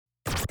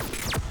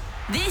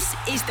This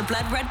is the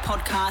Blood Red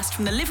podcast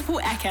from the Liverpool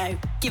Echo,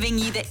 giving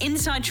you the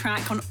inside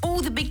track on all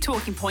the big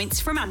talking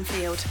points from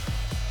Anfield.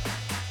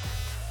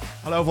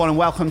 Hello everyone and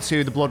welcome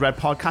to the Blood Red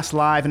podcast,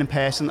 live and in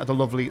person at the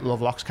lovely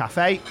Lovelocks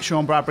Cafe.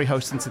 Sean Bradbury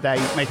hosting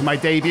today, making my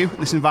debut in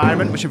this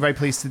environment, which I'm very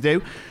pleased to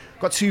do.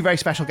 Got two very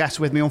special guests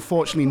with me,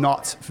 unfortunately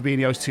not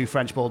Fabinho's two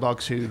French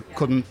Bulldogs who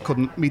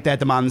couldn't meet their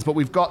demands, but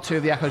we've got two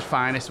of the Echo's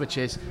finest, which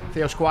is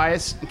Theo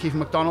Squires and Kiefer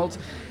MacDonald.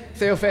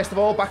 Theo, first of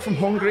all, back from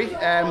Hungary.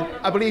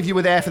 I believe you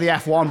were there for the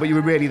F1, but you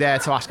were really there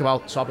to ask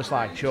about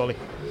Szoboszlai, surely.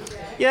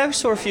 Yeah, we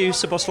saw a few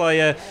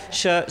Szoboszlai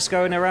shirts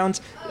going around.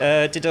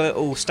 Did a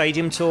little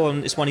stadium tour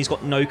on this one he's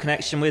got no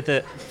connection with,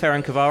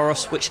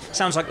 Ferencváros, which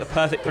sounds like the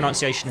perfect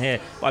pronunciation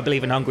here, but I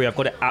believe in Hungary I've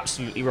got it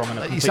absolutely wrong.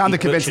 And you sounded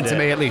convincing to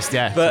me, at least,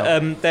 yeah.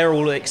 But they're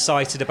all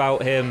excited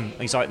about him.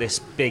 He's like this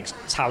big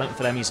talent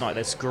for them. He's like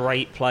this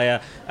great player.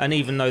 And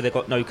even though they've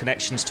got no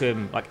connections to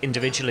him, like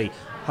individually,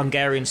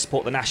 Hungarians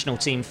support the national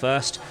team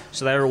first,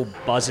 so they're all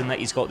buzzing that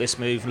he's got this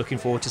move, looking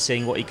forward to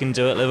seeing what he can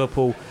do at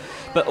Liverpool.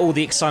 But all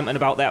the excitement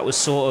about that was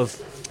sort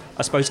of,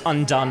 I suppose,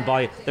 undone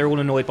by, they're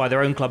all annoyed by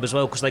their own club as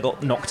well because they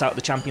got knocked out of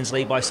the Champions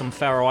League by some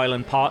Faroe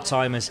Island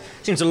part-timers.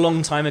 Seems a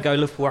long time ago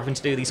Liverpool were having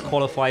to do these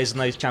qualifiers in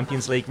those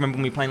Champions League. Remember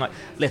when we were playing like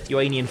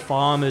Lithuanian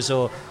Farmers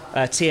or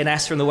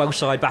TNS from the Welsh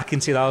side back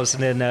in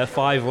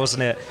 2005,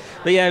 wasn't it?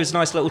 But yeah, it was a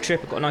nice little trip.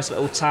 I got a nice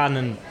little tan,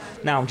 and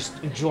now I'm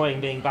just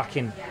enjoying being back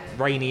in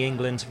rainy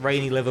England,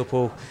 rainy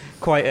Liverpool.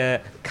 Quite a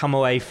come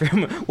away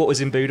from what was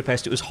in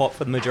Budapest. It was hot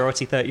for the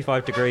majority,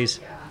 35 degrees.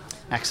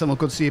 Excellent, well,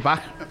 good to see you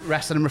back,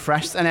 rested and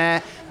refreshed.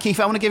 And Kiefer,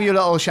 I want to give you a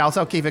little shout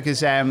out, Kiefer,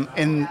 because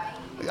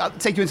I'll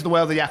take you into the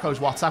world of the Echo's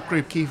WhatsApp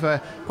group.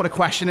 Kiefer put a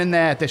question in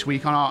there this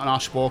week on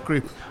our sport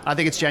group. I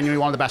think it's genuinely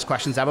one of the best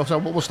questions ever. So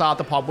we'll start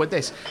the pod with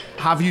this.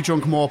 Have you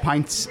drunk more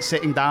pints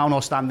sitting down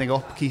or standing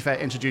up? Kiefer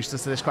introduced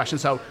us to this question.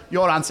 So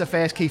your answer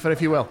first, Kiefer, if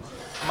you will.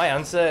 My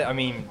answer, I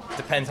mean,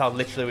 depends how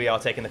literally we are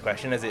taking the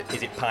question. Is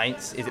it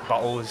pints? Is it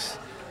bottles?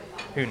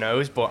 Who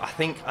knows? But I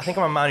think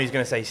I'm a man who's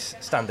going to say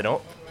standing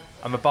up.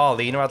 I'm a bar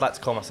leaner, I'd like to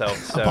call myself.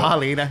 So a bar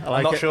leaner, I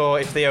like it. I'm not sure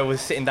if Theo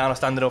was sitting down or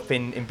standing up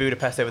in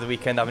Budapest over the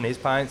weekend having his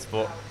pints,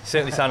 but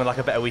certainly sounded like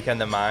a better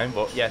weekend than mine.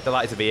 But yeah,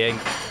 delighted to be in.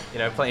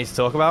 Plenty to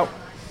talk about.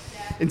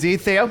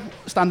 Indeed, Theo,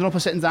 standing up or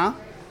sitting down?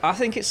 I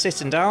think it's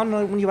sitting down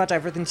when you add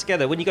everything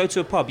together. When you go to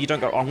a pub, you don't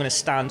go, I'm going to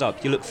stand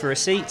up. You look for a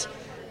seat.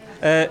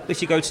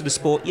 If you go to the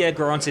sport, yeah,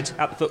 granted,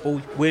 at the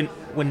football, we're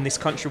in this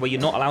country where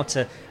you're not allowed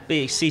to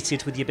be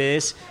seated with your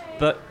beers,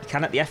 but you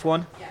can at the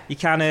F1. You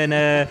can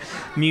in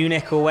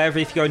Munich or wherever.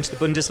 If you go into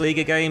the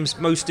Bundesliga games,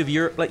 most of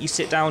Europe let you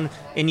sit down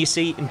in your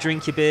seat and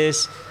drink your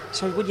beers.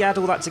 So when you add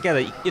all that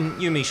together, you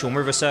and me, Sean,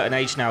 we're of a certain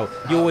age now.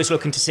 You're always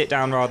looking to sit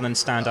down rather than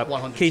stand up.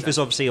 100%. Kiefer's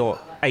obviously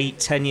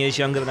 8-10 years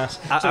younger than us,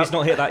 so he's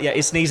not hit that yet.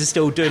 His knees are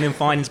still doing him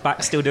fine, his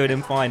back's still doing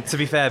him fine. To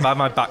be fair, by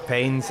my back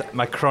pains,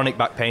 my chronic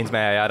back pains, may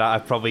I add,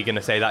 I'm probably going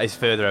to say that is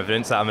further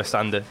evidence that I'm a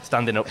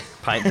standing up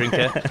pint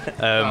drinker.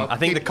 I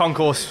think the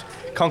concourse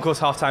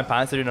half-time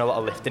pints are doing a lot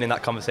of lifting in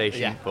that conversation.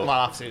 Yeah, well,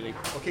 absolutely.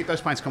 We'll keep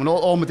those pints coming.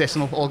 All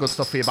medicinal, all good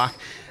stuff for your back.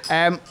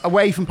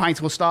 Away from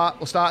pints, we'll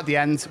start at the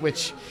end,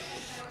 which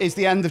is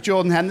the end of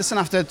Jordan Henderson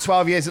after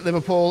 12 years at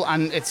Liverpool,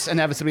 and it's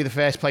inevitably the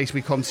first place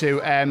we come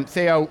to.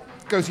 Theo,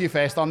 go to you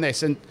first on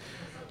this, and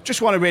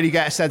just want to really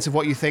get a sense of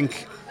what you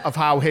think of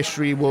how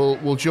history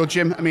will judge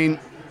him. I mean,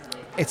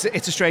 it's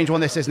a strange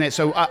one, this, isn't it?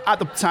 So at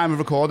the time of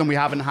recording, we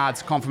haven't had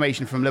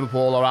confirmation from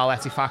Liverpool or Al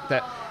Ettifaq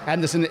that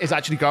Henderson is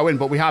actually going,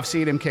 but we have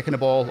seen him kicking a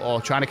ball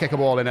or trying to kick a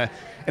ball in a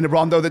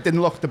rondo that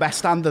didn't look the best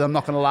standard, I'm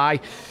not going to lie,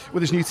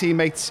 with his new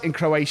teammates in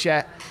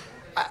Croatia.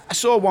 I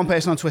saw one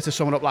person on Twitter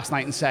sum it up last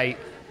night and say,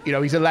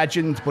 he's a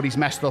legend, but he's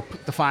messed up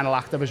the final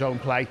act of his own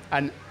play.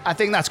 And I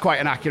think that's quite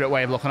an accurate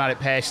way of looking at it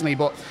personally.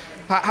 But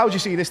how do you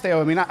see this,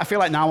 Theo? I mean, I feel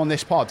like now on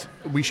this pod,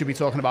 we should be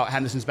talking about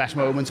Henderson's best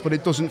moments, but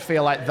it doesn't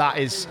feel like that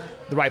is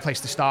the right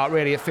place to start,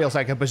 really. It feels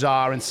like a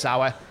bizarre and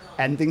sour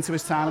ending to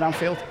his time at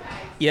Anfield.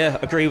 Yeah,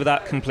 agree with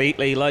that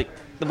completely. Like,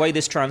 the way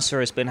this transfer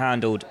has been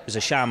handled is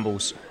a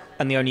shambles.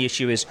 And the only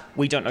issue is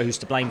we don't know who's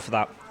to blame for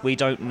that. We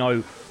don't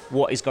know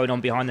what is going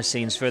on behind the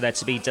scenes for there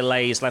to be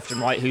delays left and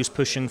right, who's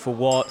pushing for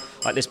what.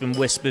 Like, there's been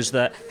whispers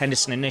that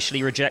Henderson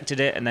initially rejected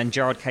it and then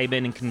Gerrard came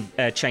in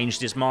and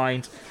changed his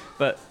mind.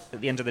 But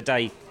at the end of the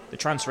day, the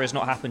transfer has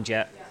not happened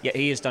yet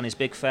he has done his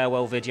big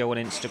farewell video on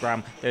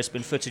Instagram. There's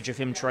been footage of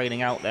him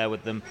training out there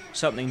with them.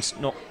 Something's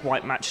not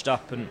quite matched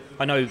up, and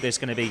I know there's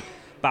going to be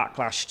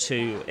backlash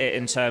to it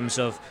in terms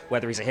of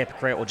whether he's a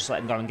hypocrite or just let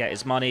him go and get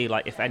his money.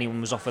 Like, if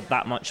anyone was offered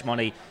that much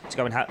money to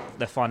go and have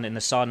their fun in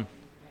the sun,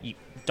 you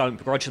don't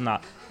begrudge him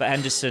that. But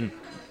Henderson,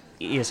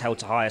 he is held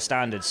to higher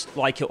standards.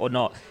 Like it or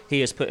not, he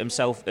has put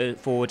himself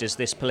forward as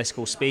this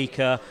political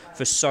speaker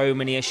for so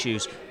many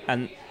issues,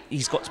 and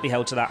he's got to be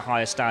held to that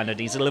higher standard.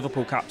 He's a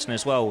Liverpool captain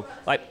as well.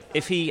 Like,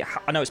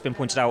 I know it's been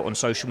pointed out on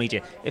social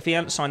media, if he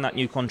hadn't signed that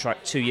new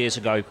contract 2 years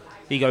ago,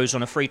 he goes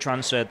on a free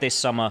transfer this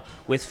summer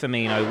with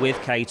Firmino, with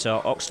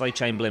Keita,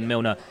 Oxlade-Chamberlain,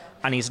 Milner,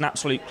 and he's an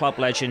absolute club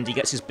legend. He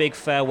gets his big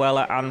farewell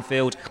at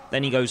Anfield,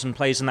 then he goes and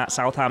plays in that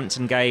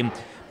Southampton game.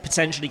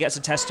 potentially gets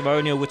a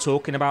testimonial. We're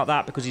talking about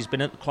that because he's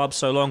been at the club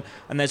so long,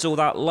 and there's all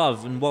that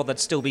love. And while there'd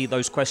still be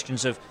those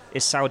questions of,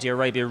 is Saudi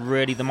Arabia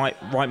really the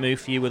right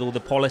move for you with all the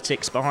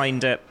politics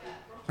behind it,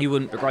 you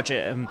wouldn't begrudge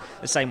it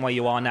the same way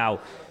you are now.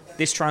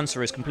 This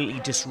transfer has completely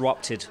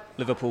disrupted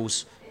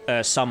Liverpool's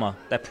summer,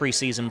 their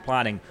pre-season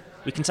planning.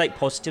 We can take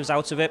positives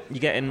out of it. You're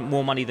getting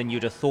more money than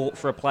you'd have thought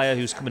for a player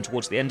who's coming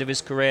towards the end of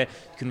his career.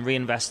 You can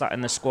reinvest that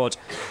in the squad.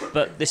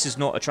 But this is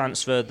not a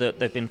transfer that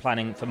they've been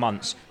planning for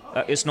months.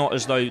 It's not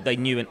as though they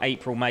knew in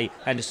April, May,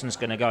 Henderson's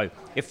going to go.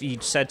 If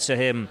you'd said to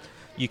him,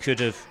 you could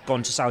have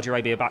gone to Saudi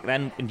Arabia back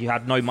then and you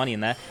had no money in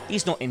there,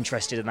 he's not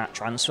interested in that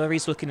transfer.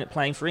 He's looking at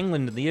playing for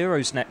England in the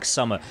Euros next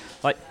summer.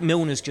 Like,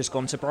 Milner's just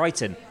gone to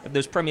Brighton. If there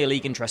was Premier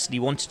League interest and he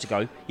wanted to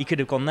go, he could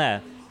have gone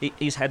there.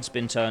 His head's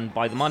been turned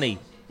by the money.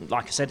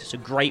 Like I said, it's a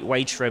great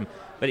wage for him,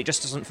 but it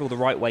just doesn't feel the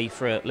right way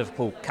for a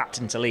Liverpool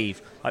captain to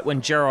leave. Like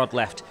when Gerrard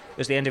left, it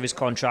was the end of his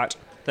contract,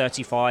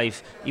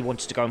 35, he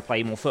wanted to go and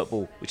play more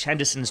football, which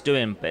Henderson's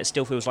doing, but it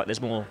still feels like there's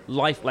more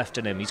life left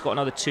in him. He's got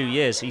another 2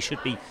 years. He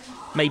should be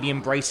maybe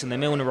embracing the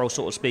Milner role,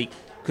 so to speak,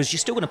 because you're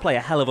still going to play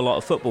a hell of a lot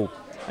of football.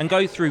 And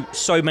go through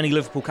so many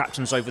Liverpool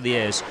captains over the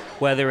years,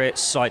 whether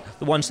it's like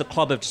the ones the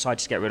club have decided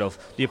to get rid of,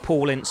 your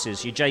Paul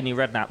Inces, your Jamie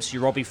Redknapps,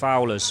 your Robbie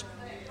Fowlers.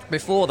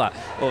 Before that,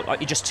 or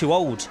like you're just too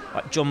old,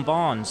 like John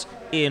Barnes,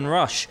 Ian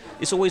Rush.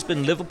 It's always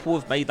been Liverpool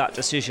have made that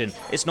decision.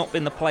 It's not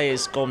been the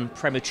players gone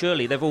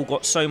prematurely. They've all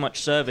got so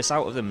much service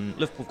out of them.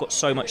 Liverpool got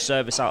so much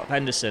service out of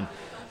Henderson.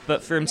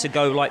 But for him to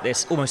go like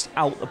this, almost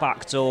out the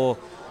back door,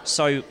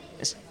 so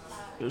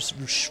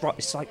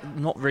it's like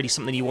not really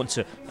something you want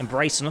to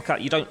embrace and look at.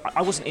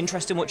 I wasn't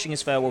interested in watching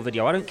his farewell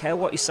video. I don't care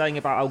what he's saying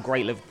about how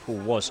great Liverpool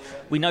was.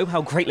 We know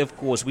how great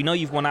Liverpool was. We know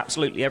you've won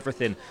absolutely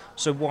everything.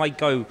 So why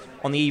go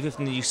on the eve of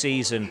the new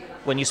season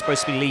when you're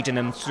supposed to be leading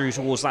them through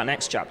towards that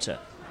next chapter?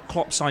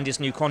 Klopp signed his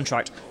new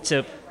contract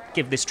to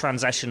give this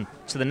transition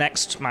to the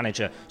next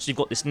manager. So you've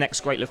got this next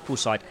great Liverpool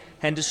side.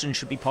 Henderson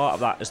should be part of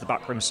that as the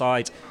backroom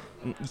side.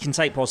 You can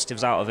take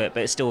positives out of it,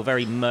 but it's still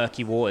very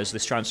murky waters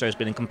this transfer has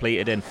been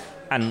completed in.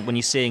 And when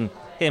you're seeing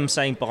him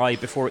saying bye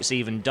before it's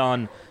even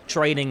done,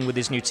 training with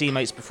his new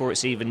teammates before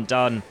it's even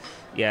done,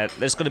 yeah,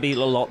 there's going to be a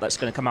lot that's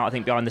going to come out, I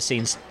think, behind the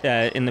scenes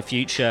in the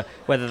future,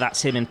 whether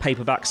that's him in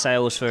paperback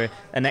sales for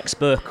a next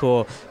book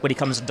or when he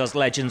comes and does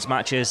Legends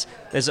matches.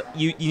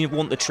 You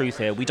want the truth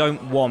here. We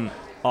don't want,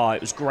 it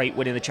was great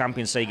winning the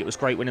Champions League, it was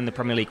great winning the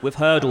Premier League. We've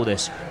heard all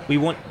this. We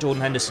want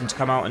Jordan Henderson to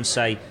come out and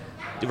say,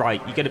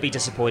 right, you're going to be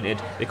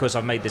disappointed because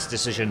I've made this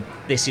decision,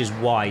 this is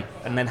why,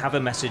 and then have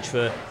a message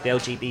for the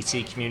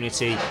LGBT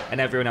community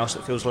and everyone else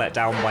that feels let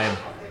down by him.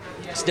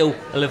 Still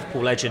a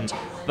Liverpool legend,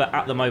 but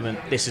at the moment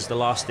this is the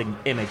lasting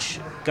image,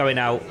 going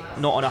out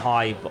not on a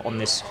high but on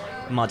this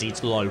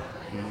muddied low.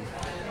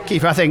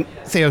 Keith, I think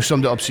Theo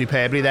summed it up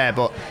superbly there,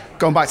 but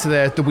going back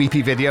to the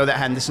weepy video that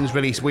Henderson's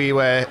released, we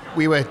were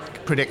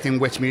predicting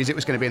which music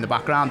was going to be in the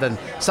background, and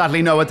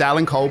sadly no Adele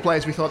and Coldplay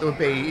as we thought there would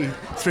be. He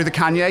threw the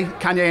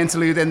Kanye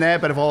interlude in there,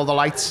 but of all the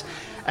lights,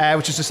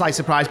 which is a slight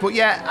surprise. But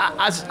yeah,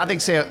 as I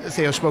think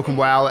Theo's spoken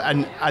well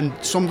and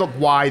summed up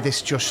why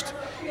this just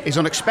is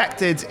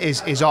unexpected,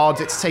 is odd.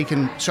 It's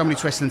taken so many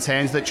twists and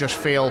turns that just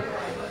feel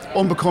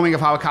unbecoming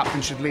of how a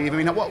captain should leave. I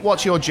mean,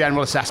 what's your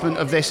general assessment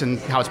of this and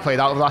how it's played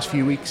out over the last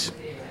few weeks?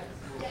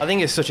 I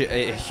think it's such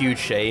a huge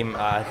shame.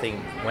 I think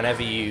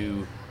whenever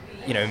you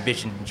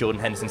envision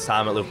Jordan Henderson's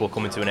time at Liverpool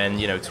coming to an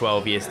end,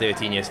 12 years,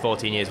 13 years,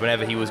 14 years,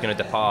 whenever he was going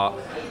to depart,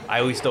 I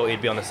always thought he'd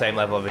be on the same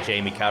level of a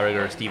Jamie Carragher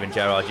or a Steven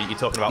Gerrard. You're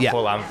talking about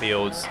full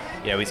Anfields,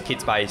 his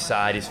kids by his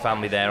side, his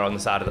family there on the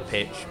side of the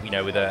pitch,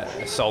 with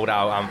a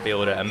sold-out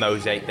Anfield, a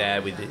mosaic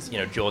there with his,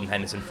 Jordan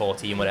Henderson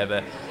 14,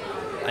 whatever.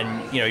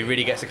 And, he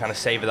really gets to kind of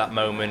savour that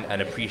moment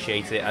and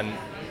appreciate it. And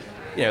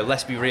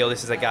let's be real,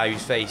 this is a guy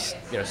who's faced,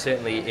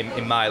 certainly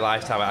in my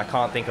lifetime, I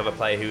can't think of a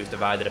player who's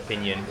divided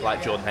opinion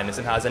like Jordan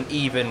Henderson has. And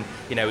even,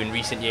 in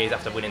recent years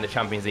after winning the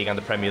Champions League and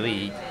the Premier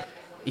League,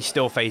 he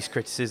still faced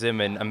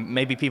criticism and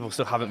maybe people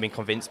still haven't been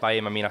convinced by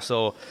him. I mean, I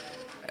saw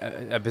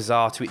a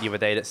bizarre tweet the other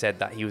day that said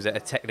that he was at a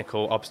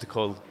technical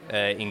obstacle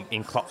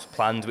in Klopp's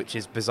plans, which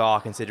is bizarre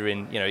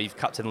considering, he's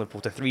captained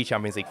Liverpool to 3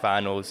 Champions League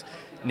finals,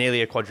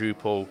 nearly a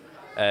quadruple,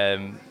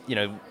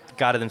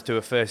 guided them to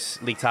a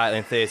first league title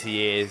in 30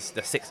 years,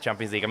 the 6th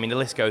Champions League. I mean, the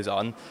list goes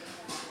on.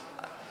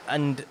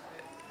 And,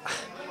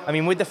 I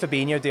mean, with the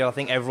Fabinho deal, I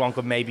think everyone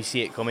could maybe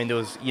see it coming. There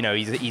was,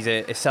 he's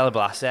a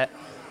sellable asset.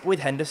 With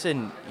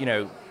Henderson,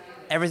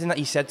 everything that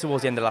he said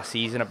towards the end of last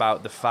season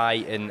about the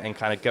fight and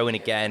kind of going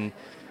again,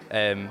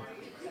 and,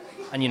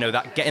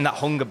 that getting that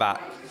hunger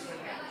back,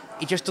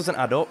 it just doesn't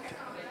add up.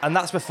 And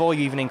that's before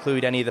you even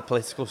include any of the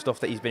political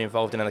stuff that he's been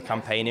involved in and the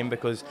campaigning,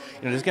 because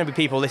there's going to be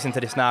people listening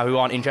to this now who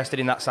aren't interested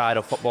in that side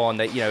of football, and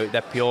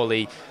they're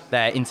purely,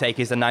 their intake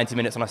is the 90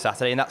 minutes on a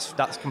Saturday, and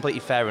that's completely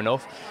fair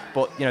enough.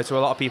 But to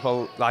a lot of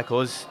people like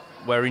us,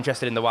 we're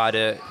interested in the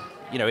wider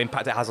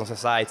impact it has on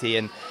society.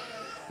 And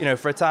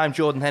for a time,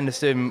 Jordan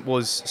Henderson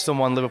was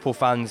someone Liverpool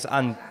fans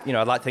and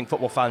I'd like to think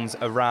football fans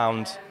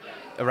around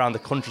around the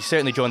country,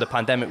 certainly during the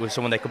pandemic, was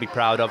someone they could be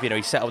proud of.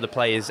 He set up the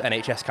players'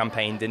 NHS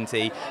campaign, didn't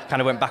he?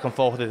 Kind of went back and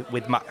forth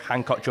with Matt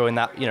Hancock during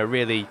that,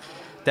 really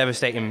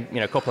devastating,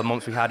 couple of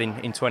months we had in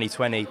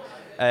 2020.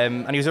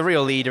 And he was a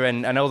real leader,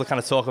 and all the kind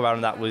of talk about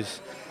him that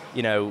was,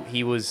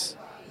 he was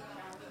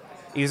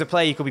a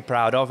player you could be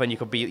proud of, and you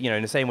could be,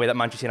 in the same way that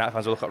Manchester United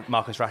fans will look at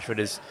Marcus Rashford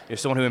as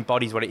someone who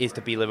embodies what it is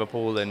to be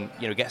Liverpool and,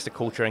 gets the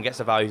culture and gets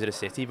the values of the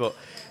city. But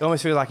it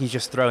almost feels like he's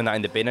just thrown that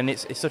in the bin, and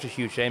it's such a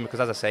huge shame because,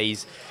 as I say,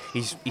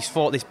 he's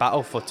fought this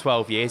battle for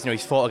 12 years.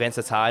 He's fought against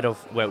the tide of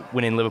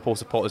winning Liverpool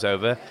supporters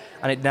over,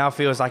 and it now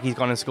feels like he's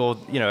gone and scored,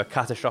 a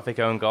catastrophic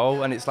own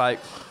goal, and it's like,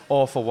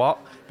 all for what?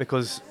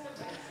 Because,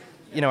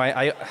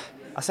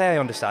 I say I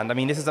understand. I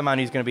mean, this is a man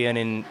who's going to be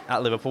earning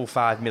at Liverpool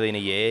 $5 million a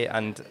year,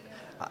 and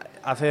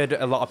I've heard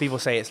a lot of people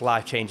say it's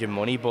life-changing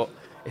money, but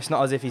it's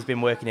not as if he's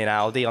been working in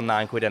Aldi on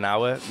 £9 an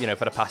hour,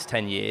 for the past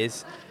 10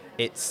 years.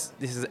 This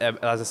is,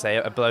 as I say,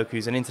 a bloke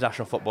who's an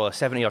international footballer,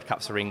 70-odd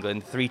caps for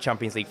England, 3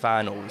 Champions League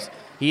finals.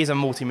 He is a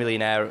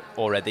multi-millionaire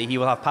already. He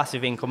will have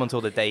passive income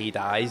until the day he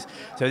dies.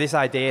 So this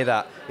idea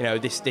that,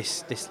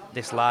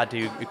 this lad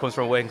who comes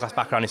from a working-class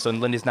background in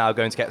Sunderland is now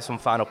going to get some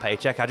final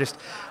paycheck, I just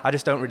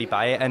don't really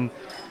buy it. And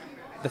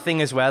the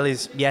thing as well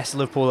is, yes,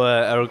 Liverpool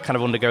are kind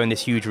of undergoing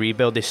this huge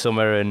rebuild this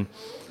summer, and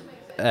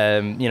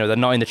they're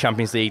not in the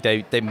Champions League.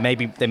 They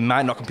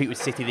might not compete with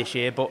City this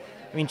year, but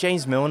I mean,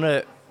 James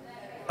Milner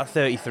at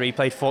 33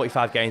 played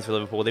 45 games for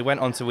Liverpool. They went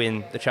on to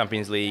win the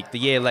Champions League. The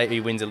year later, he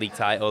wins a league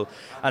title.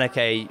 And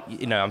okay,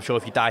 I'm sure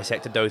if you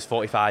dissected those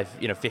 45,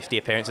 50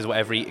 appearances,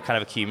 whatever he kind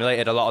of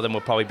accumulated, a lot of them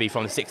will probably be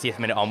from the 60th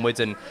minute onwards,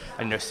 and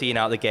seeing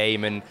out the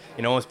game and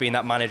almost being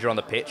that manager on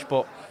the pitch.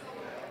 But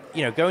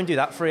go and do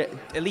that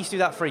at least do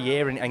that for a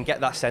year and get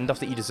that send-off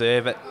that you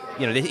deserve.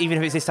 Even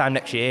if it's this time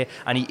next year,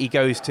 and he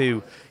goes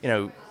to,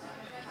 even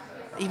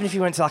if he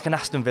went to like an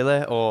Aston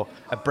Villa or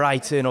a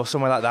Brighton or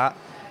somewhere like that,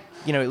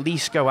 at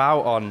least go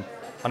out on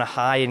a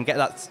high and get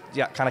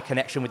that kind of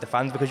connection with the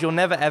fans, because you'll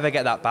never ever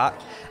get that back.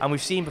 And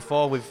we've seen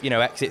before with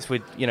exits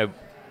with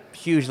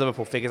huge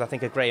Liverpool figures. I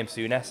think of Graham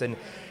Souness, and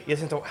you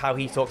listen to how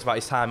he talks about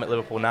his time at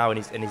Liverpool now and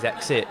his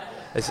exit.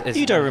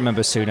 You don't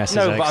remember Souness's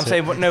No, exit. but I'm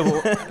saying,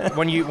 but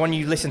when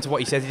you listen to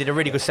what he says, he did a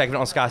really good segment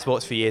on Sky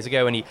Sports a few years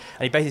ago, and he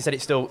basically said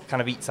it still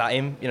kind of eats at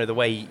him, the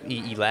way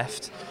he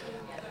left.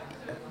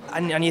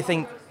 And you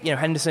think,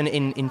 Henderson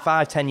in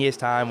 5-10 years'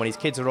 time, when his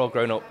kids are all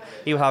grown up,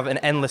 he'll have an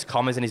endless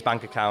commas in his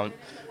bank account,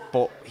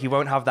 but he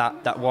won't have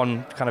that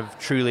one kind of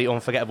truly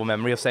unforgettable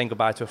memory of saying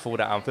goodbye to a full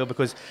day at Anfield,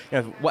 because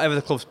whatever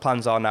the club's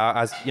plans are now,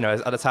 as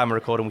at the time of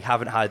recording, we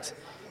haven't had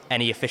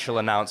any official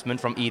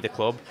announcement from either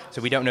club,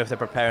 so we don't know if they're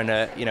preparing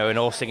an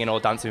all singing all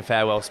dancing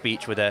farewell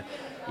speech with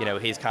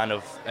his kind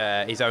of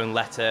his own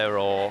letter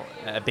or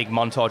a big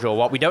montage or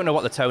what. We don't know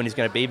what the tone is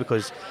going to be,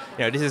 because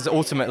this is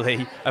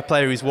ultimately a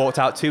player who's walked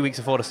out 2 weeks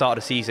before the start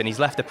of the season. He's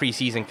left the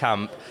pre-season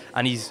camp,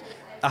 and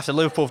after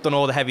Liverpool have done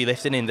all the heavy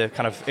lifting in the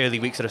kind of early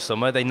weeks of the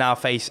summer, they now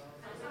face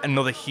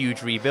another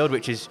huge rebuild,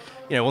 which is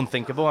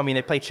unthinkable. I mean,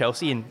 they played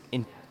Chelsea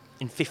in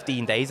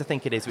 15 days, I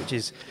think it is,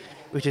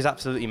 which is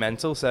absolutely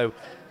mental. So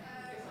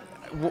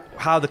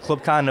how the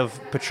club kind of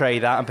portray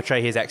that and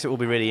portray his exit will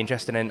be really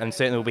interesting, and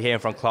certainly we'll be hearing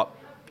from Klopp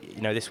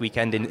this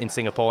weekend in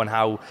Singapore, and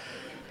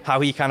how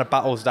he kind of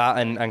battles that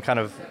and kind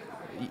of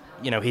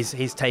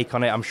his take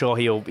on it. I'm sure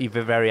he'll be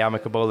very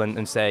amicable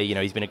and say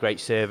he's been a great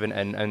servant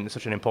and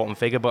such an important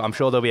figure, but I'm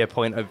sure there'll be a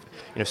point of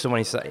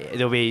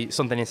there'll be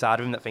something inside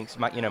of him that thinks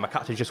my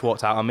captain just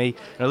walked out on me.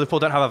 Liverpool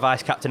don't have a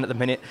vice captain at the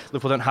minute.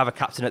 Liverpool don't have a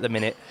captain at the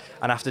minute,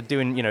 and after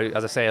doing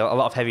as I say, a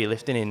lot of heavy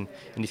lifting in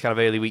these kind of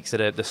early weeks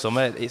of the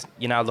summer,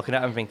 you're now looking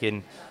at him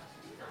thinking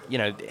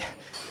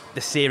the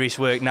serious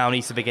work now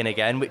needs to begin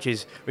again, which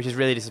is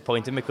really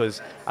disappointing,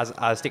 because as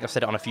I think I've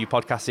said it on a few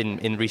podcasts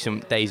in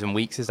recent days and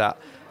weeks, is that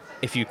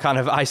if you kind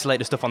of isolate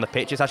the stuff on the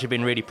pitch, it's actually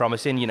been really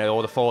promising.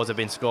 All the forwards have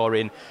been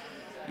scoring.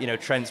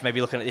 Trent's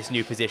maybe looking at this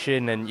new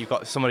position, and you've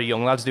got some of the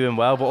young lads doing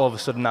well, but all of a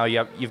sudden now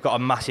you've got a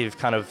massive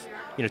kind of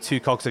two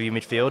cogs of your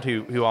midfield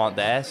who aren't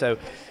there. So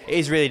it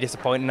is really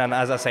disappointing. And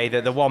as I say,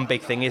 the one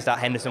big thing is that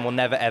Henderson will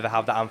never ever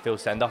have that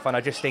Anfield send off. And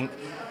I just think,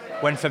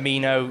 when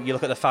Firmino, you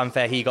look at the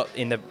fanfare he got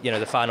in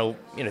the final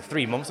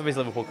 3 months of his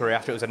Liverpool career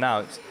after it was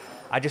announced,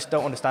 I just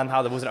don't understand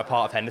how there wasn't a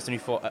part of Henderson who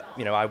thought,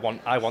 I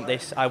want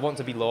this, I want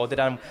to be lauded.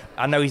 And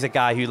I know he's a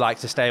guy who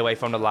likes to stay away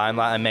from the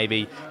limelight and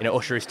maybe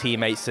usher his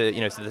teammates to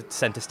to the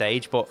centre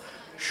stage, but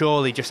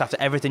surely just after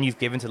everything you've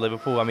given to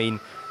Liverpool, I mean,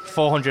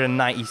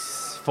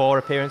 494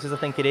 appearances I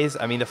think it is.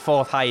 I mean, the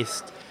 4th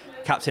highest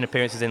captain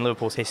appearances in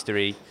Liverpool's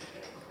history.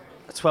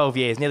 12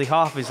 years, nearly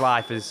half of his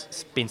life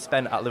has been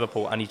spent at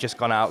Liverpool, and he's just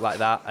gone out like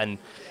that, and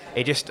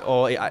it just,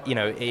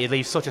 it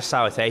leaves such a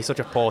sour taste, such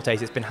a poor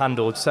taste. It's been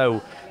handled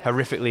so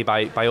horrifically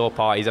by all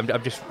parties. I'm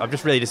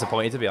just really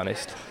disappointed, to be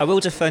honest. I will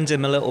defend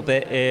him a little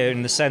bit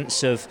in the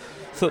sense of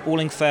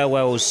footballing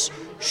farewells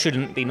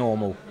shouldn't be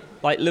normal.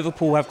 Like,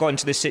 Liverpool have got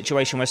into this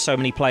situation where so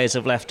many players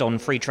have left on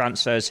free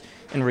transfers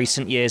in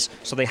recent years,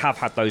 so they have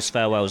had those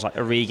farewells, like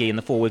Origi and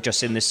the 4 we've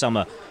just seen this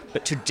summer.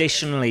 But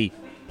traditionally,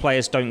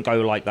 players don't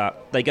go like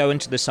that. They go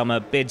into the summer,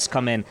 bids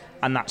come in,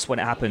 and that's when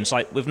it happens.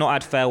 Like, we've not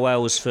had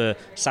farewells for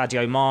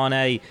Sadio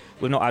Mane.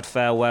 We've not had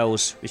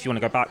farewells, if you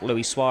want to go back,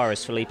 Luis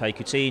Suarez, Felipe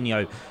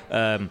Coutinho,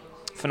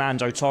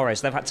 Fernando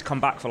Torres. They've had to come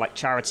back for like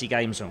charity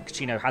games. And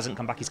Coutinho hasn't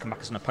come back. He's come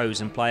back as an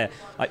opposing player.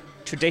 Like,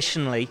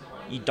 traditionally,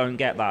 you don't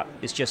get that.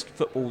 It's just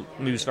football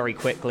moves very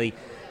quickly.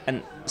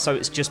 And so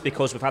it's just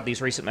because we've had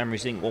these recent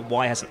memories, think, well,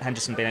 why hasn't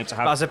Henderson been able to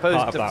have I suppose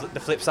part of that? The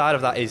flip side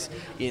of that is,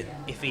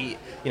 if he,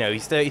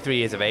 he's 33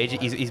 years of age,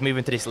 he's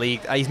moving to this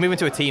league, he's moving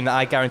to a team that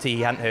I guarantee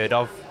he hadn't heard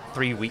of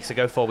 3 weeks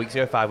ago, 4 weeks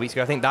ago, 5 weeks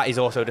ago. I think that is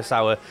also the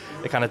sour,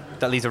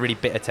 that leaves a really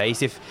bitter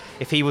taste.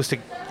 If he was to,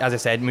 as I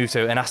said, move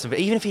to an Aston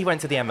Villa, even if he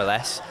went to the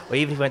MLS, or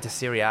even if he went to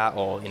Serie A,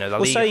 or La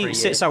Liga, say he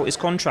sits out his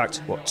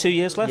contract, 2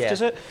 years left,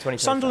 is it?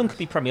 Sunderland could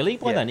be Premier League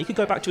by then. He could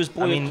go back to his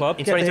boyhood club,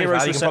 in get the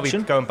heroes you can reception.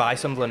 probably go and buy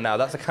Sunderland now.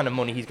 That's the kind of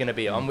money he's going to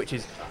be on, which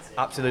is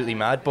absolutely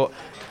mad. But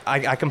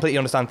I completely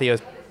understand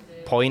Theo's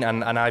point,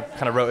 and I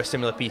kind of wrote a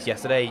similar piece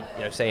yesterday,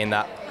 saying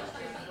that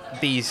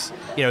these,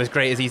 as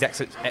great as these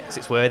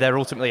exits were, they're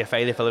ultimately a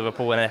failure for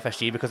Liverpool and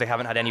FSG because they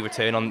haven't had any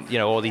return on,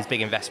 all these big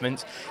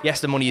investments.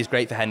 Yes, the money is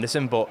great for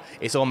Henderson, but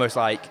it's almost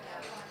like,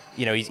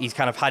 he's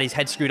kind of had his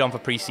head screwed on for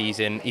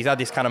pre-season. He's had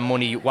this kind of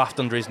money waft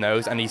under his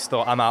nose, and he's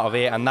thought, I'm out of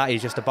here, and that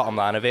is just the bottom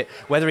line of it.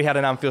 Whether he had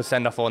an Anfield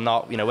send-off or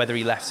not, whether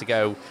he left to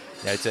go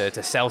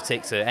to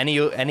Celtic, to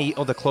any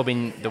other club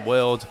in the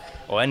world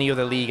or any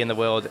other league in the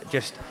world,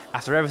 just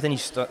after everything he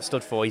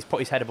stood for, he's put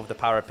his head above the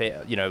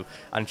parapet,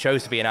 and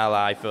chose to be an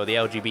ally for the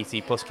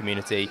LGBT plus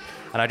community.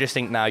 And I just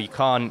think now you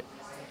can't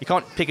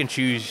pick and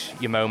choose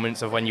your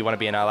moments of when you want to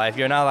be an ally. If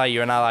you're an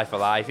ally for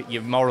life.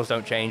 Your morals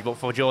don't change. But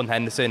for Jordan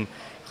Henderson,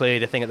 clearly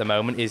the thing at the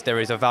moment is there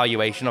is a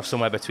valuation of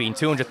somewhere between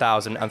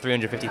 200,000 and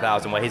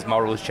 350,000 where his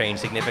morals change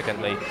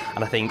significantly.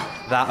 And I think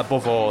that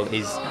above all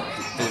is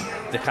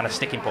the kind of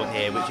sticking point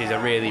here, which is a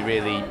really,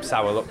 really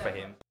sour look for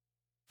him.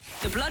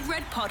 The Blood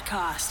Red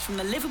Podcast from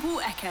the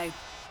Liverpool Echo.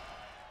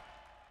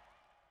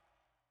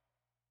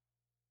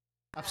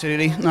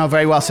 Absolutely. No,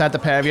 very well said, the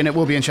pair of you, and it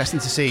will be interesting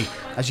to see,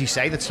 as you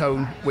say, the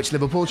tone which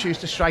Liverpool choose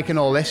to strike in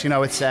all this.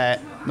 It's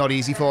not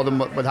easy for them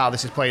with how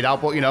this has played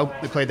out, but,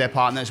 they played their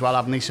partner as well,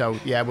 haven't they? So,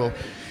 yeah, we'll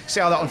see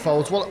how that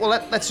unfolds. Well,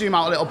 let's zoom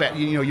out a little bit.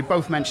 You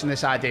both mentioned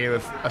this idea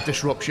of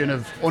disruption,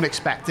 of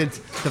unexpected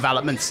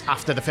developments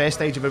after the first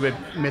stage of a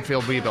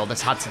midfield rebuild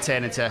that's had to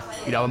turn into,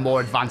 a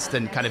more advanced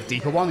and kind of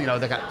deeper one.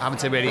 They're having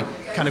to really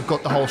kind of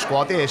gut the whole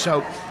squad here.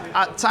 So,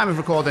 at time of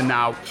recording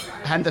now,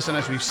 Henderson,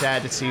 as we've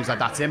said, it seems like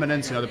that's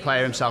imminent. The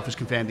player himself has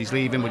confirmed he's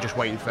leaving. We're just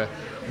waiting for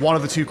one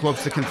of the two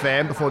clubs to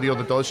confirm before the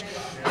other does.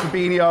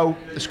 Fabinho,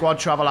 the squad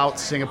travel out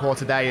to Singapore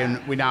today,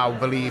 and we now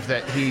believe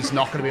that he's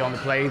not going to be on the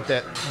plane.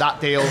 That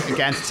deal,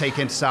 again, to take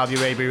into Saudi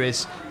Arabia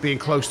is being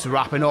close to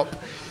wrapping up.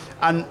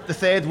 And the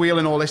third wheel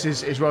in all this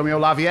is Romeo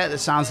Lavia. It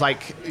sounds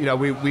like,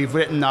 we've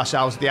written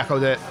ourselves the echo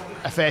that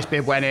a first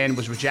bid went in,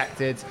 was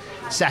rejected.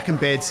 Second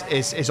bid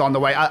is on the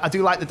way. I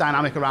do like the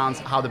dynamic around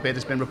how the bid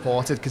has been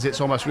reported, because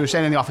it's almost, we were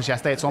saying in the office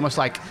yesterday, it's almost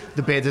like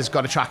the bid has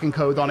got a tracking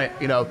code on it.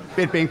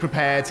 Bid being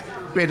prepared,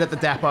 bid at the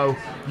depot,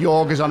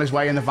 Jorg is on his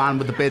way in the van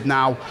with the bid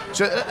now.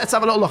 So let's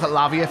have a little look at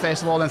Lavia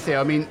first of all then,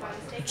 Theo.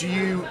 Do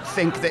you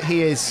think that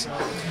he is...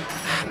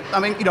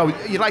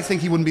 you'd like to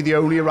think he wouldn't be the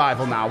only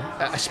arrival now,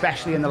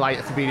 especially in the light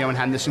of Fabinho and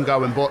Henderson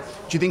going, but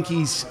do you think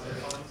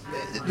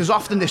there's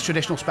often this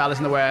traditional spell,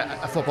 isn't there, where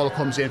a footballer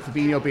comes in,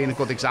 Fabinho being a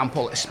good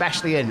example,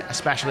 especially in a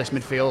specialist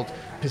midfield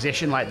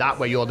position like that,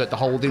 where you're the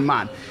holding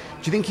man. Do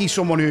you think he's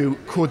someone who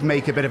could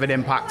make a bit of an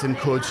impact and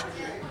could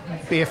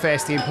be a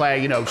first-team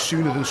player,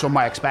 sooner than some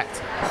might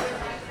expect?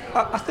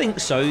 I think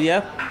so,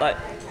 yeah.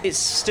 It's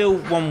still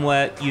one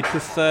where you'd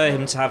prefer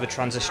him to have a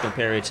transitional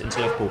period into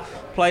Liverpool.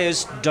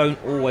 Players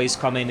don't always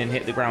come in and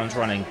hit the ground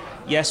running.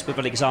 Yes, we've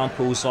got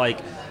examples like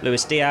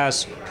Luis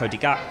Diaz, Cody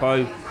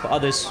Gakpo, but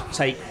others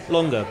take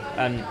longer.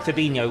 And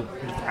Fabinho,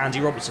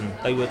 Andy Robertson,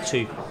 they were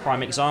two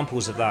prime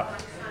examples of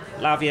that.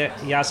 Lavia,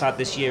 he has had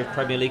this year of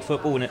Premier League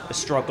football in a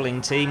struggling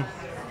team.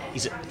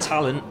 He's a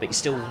talent, but he's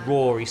still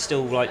raw. He's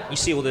still you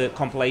see all the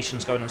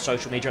compilations going on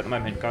social media at the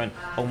moment going,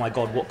 oh my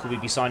God, what could we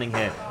be signing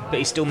here? But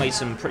he still made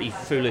some pretty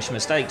foolish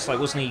mistakes.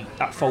 Wasn't he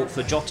at fault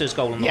for Jota's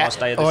goal on the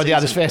last day of the season? Already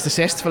had his first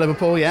assist for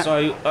Liverpool, yeah.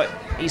 So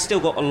he's still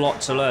got a lot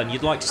to learn.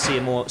 You'd like to see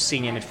a more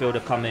senior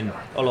midfielder come in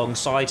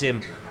alongside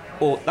him.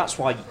 Or that's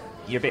why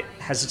you're a bit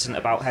hesitant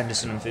about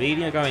Henderson and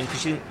Fabinho going,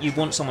 because you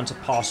want someone to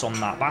pass on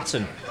that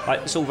baton.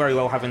 It's all very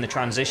well having the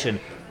transition,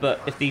 but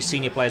if these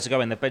senior players are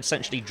going, they've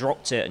essentially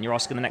dropped it, and you're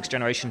asking the next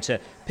generation to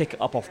pick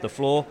it up off the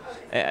floor,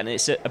 and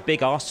it's a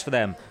big ask for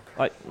them.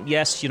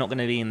 Yes, you're not going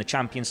to be in the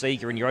Champions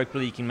League, you're in Europa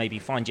League, you can maybe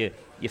find your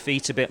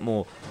feet a bit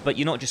more, but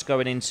you're not just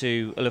going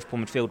into a Liverpool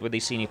midfield with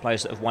these senior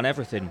players that have won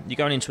everything. You're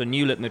going into a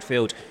new look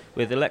midfield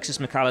with Alexis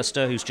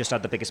McAllister, who's just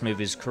had the biggest move of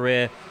his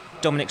career,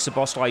 Dominic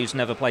Szoboszlai, who's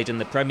never played in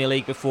the Premier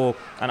League before,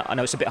 and I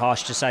know it's a bit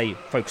harsh to say,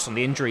 focus on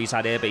the injury he's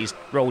had here, but he's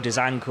rolled his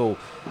ankle.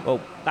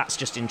 Well, that's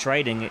just in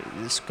training.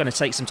 It's going to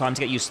take some time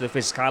to get used to the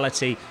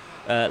physicality.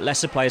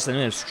 Lesser players than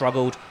him have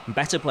struggled, and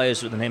better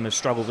players than him have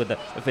struggled with the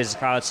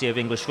physicality of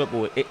English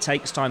football. It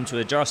takes time to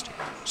adjust,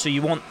 so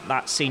you want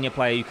that senior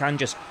player who can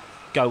just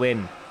go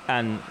in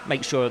and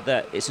make sure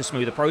that it's a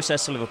smoother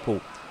process for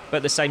Liverpool. But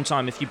at the same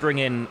time, if you bring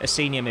in a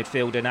senior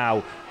midfielder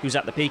now who's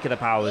at the peak of the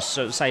powers,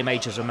 so the same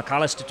age as a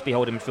McAllister to be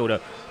holding midfielder,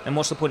 then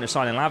what's the point of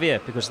signing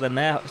Lavia? Because then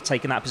they're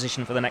taking that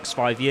position for the next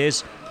 5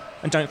 years.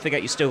 And don't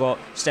forget, you've still got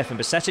Stefan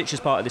Bajcetic as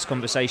part of this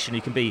conversation.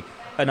 He can be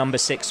a number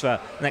 6 for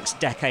the next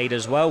decade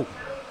as well.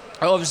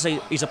 Obviously,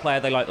 he's a player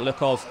they like the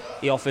look of.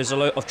 He offers a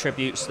lot of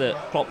tributes that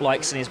Klopp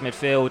likes in his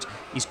midfield.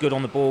 He's good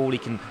on the ball.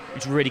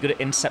 He's really good at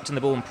intercepting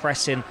the ball and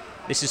pressing.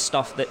 This is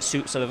stuff that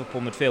suits the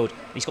Liverpool midfield.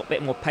 He's got a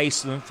bit more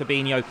pace than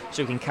Fabinho,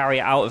 so he can carry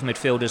it out of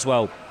midfield as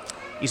well.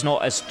 He's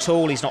not as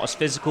tall, he's not as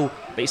physical,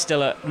 but he's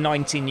still a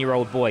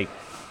 19-year-old boy.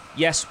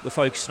 Yes, we're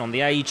focusing on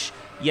the age.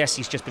 Yes,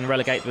 he's just been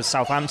relegated with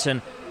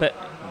Southampton, but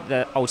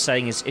the old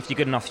saying is, if you're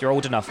good enough, you're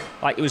old enough.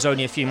 Like, it was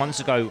only a few months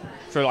ago,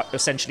 for like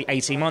essentially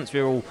 18 months,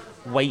 we were all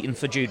waiting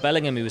for Jude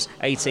Bellingham, who was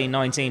 18,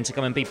 19, to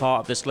come and be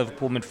part of this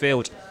Liverpool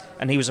midfield.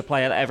 And he was a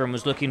player that everyone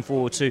was looking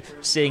forward to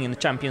seeing in the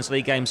Champions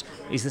League games.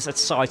 He's this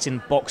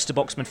exciting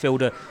box-to-box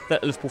midfielder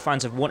that Liverpool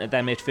fans have wanted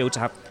their midfield to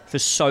have for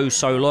so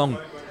long.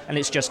 And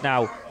it's just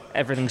now,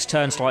 everything's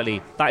turned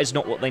slightly. That is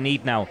not what they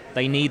need now.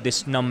 They need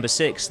this number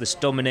 6, this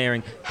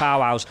domineering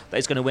powerhouse that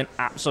is going to win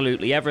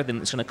absolutely everything,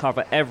 that's going to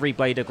cover every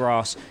blade of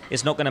grass,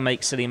 is not going to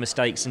make silly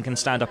mistakes and can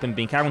stand up and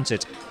be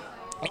counted.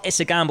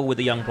 It's a gamble with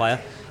a young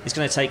player. It's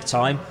going to take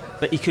time,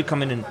 but he could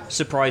come in and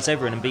surprise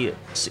everyone and be an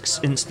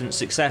instant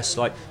success.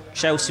 Like,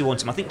 Chelsea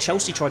want him. I think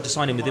Chelsea tried to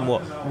sign him within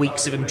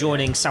weeks of him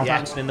joining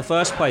Southampton in the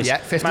first place. Yeah,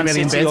 50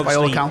 million bids by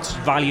all accounts.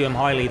 Value him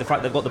highly. The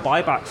fact they've got the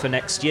buyback for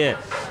next year,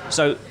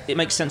 so it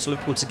makes sense for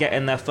Liverpool to get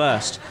in there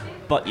first.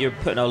 But you're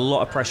putting a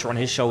lot of pressure on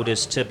his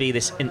shoulders to be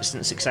this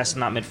instant success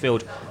in that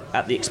midfield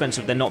at the expense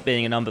of there not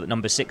being a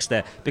number 6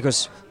 there.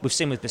 Because we've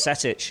seen with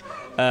Bajcetic,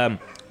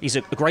 he's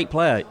a great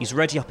player. He's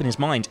ready up in his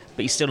mind,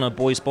 but he's still in a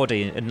boy's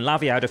body. And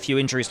Lavia had a few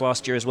injuries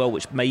last year as well,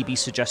 which maybe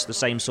suggest the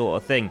same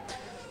sort of thing.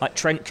 Like,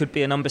 Trent could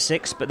be a number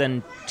 6, but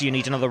then do you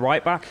need another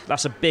right back?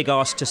 That's a big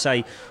ask to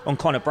say on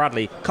Conor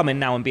Bradley. Come in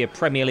now and be a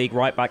Premier League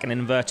right back in an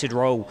inverted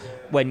role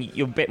when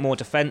you're a bit more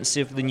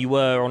defensive than you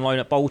were on loan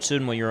at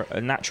Bolton, where you're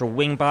a natural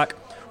wing back.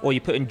 Or you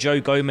put in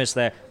Joe Gomez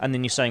there, and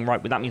then you're saying, right,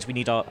 well, that means we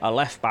need a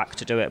left back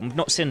to do it. And we've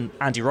not seen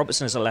Andy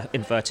Robertson as a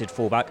inverted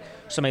fullback,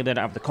 so maybe they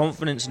don't have the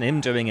confidence in him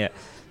doing it.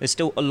 There's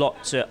still a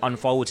lot to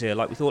unfold here.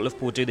 Like, we thought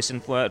Liverpool would do this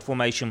inverted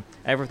formation.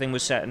 Everything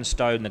was set in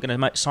stone. They're going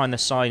to sign the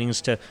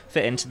signings to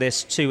fit into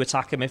this. 2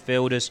 attacker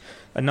midfielders,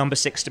 a number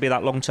 6 to be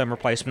that long-term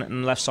replacement,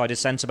 and the left-sided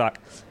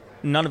centre-back.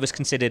 None of us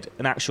considered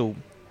an actual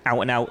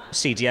out-and-out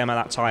CDM at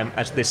that time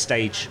at this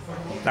stage.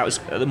 That was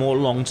the more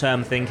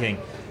long-term thinking.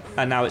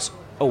 And now it's,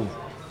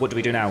 what do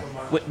we do now?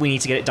 We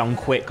need to get it done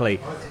quickly.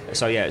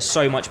 So yeah, it's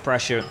so much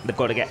pressure. They've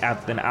got to get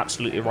them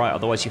absolutely right,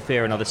 otherwise you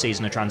fear another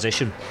season of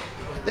transition.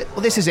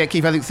 Well, this is it,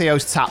 Keith. I think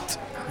Theo's tapped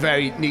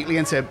very neatly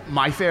into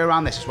my fear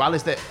around this as well,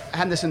 is that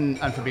Henderson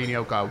and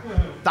Fabinho go.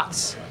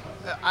 That's,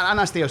 and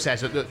as Theo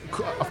says,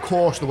 of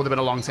course there would have been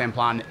a long-term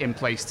plan in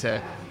place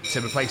to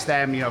replace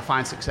them,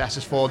 find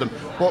successors for them.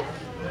 But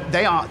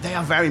they are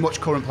very much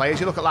current players.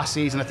 You look at last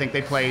season, I think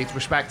they played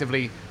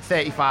respectively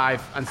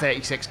 35 and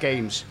 36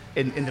 games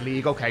in the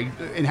league. Okay,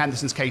 in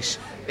Henderson's case,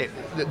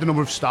 the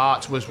number of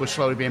starts was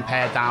slowly being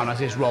pared down as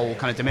his role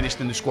kind of diminished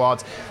in the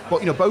squad.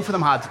 But both of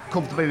them had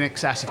comfortably in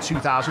excess of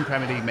 2,000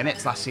 Premier League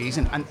minutes last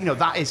season, and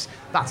that's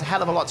a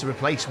hell of a lot to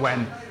replace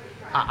when,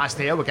 as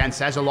Theo again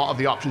says, a lot of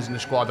the options in the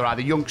squad are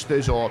either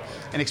youngsters or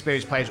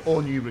inexperienced players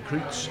or new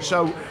recruits.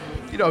 So,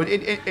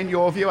 in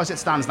your view, as it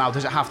stands now,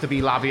 does it have to be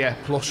Lavia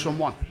plus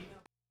someone?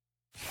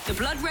 The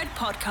Blood Red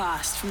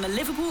Podcast from the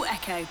Liverpool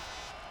Echo.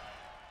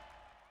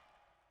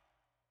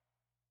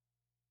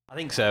 I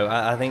think so.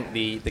 I think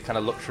the kind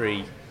of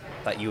luxury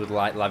that you would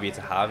like Lavia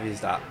to have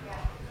is that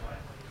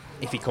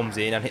if he comes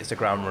in and hits the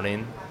ground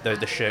running,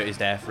 the shirt is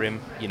there for him.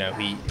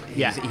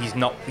 He's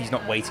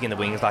not waiting in the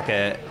wings like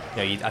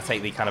I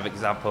take the kind of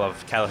example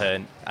of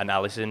Kelleher and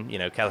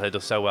Alisson. Kelleher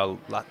does so well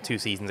 2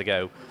 seasons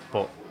ago,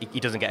 but he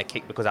doesn't get a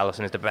kick because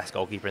Alisson is the best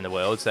goalkeeper in the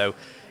world. So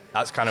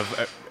that's kind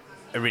of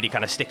a really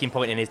kind of sticking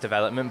point in his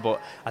development.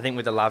 But I think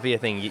with the Lavia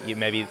thing, you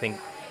maybe think,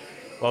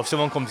 well, if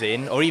someone comes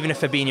in, or even if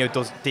Fabinho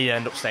did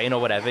end up staying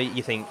or whatever,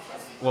 you think,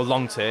 well,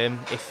 long term,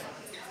 if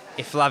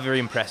Lavia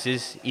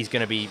impresses, he's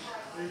going to be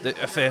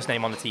a first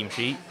name on the team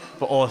sheet.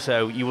 But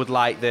also, you would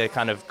like the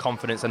kind of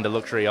confidence and the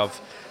luxury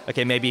of,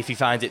 okay, maybe if he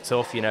finds it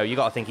tough, you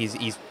got to think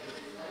he's.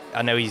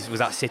 I know he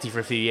was at City for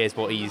a few years,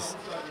 but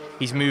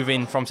he's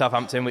moving from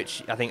Southampton,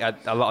 which I think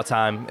a lot of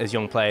time as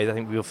young players, I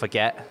think we will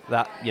forget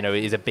that it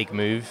is a big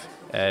move.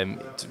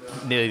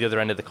 Nearly the other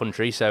end of the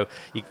country, so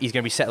he's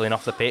going to be settling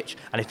off the pitch,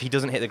 and if he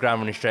doesn't hit the ground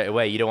running straight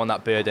away, you don't want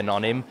that burden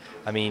on him.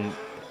 I mean,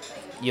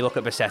 you look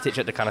at Bajcetic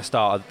at the kind of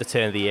start of the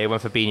turn of the year when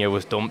Fabinho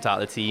was dumped out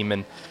of the team,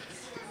 and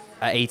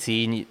at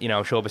 18,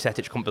 I'm sure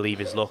Bajcetic couldn't believe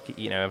his luck.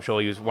 I'm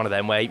sure he was one of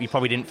them where he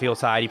probably didn't feel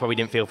tired, he probably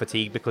didn't feel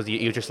fatigued because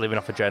he was just living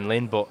off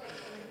adrenaline. But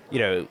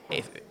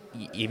if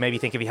you maybe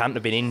think if he hadn't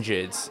have been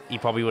injured, he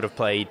probably would have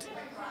played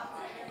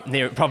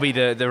probably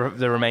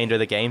the remainder of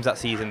the games that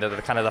season, the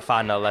kind of the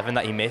final 11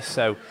 that he missed.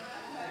 So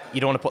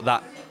you don't want to put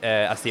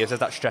as Theo says,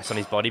 that stress on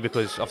his body,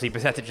 because obviously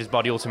Bajcetic's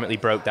body ultimately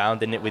broke down,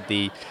 didn't it, with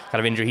the kind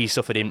of injury he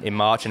suffered in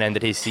March and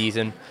ended his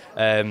season.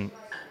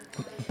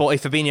 But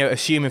if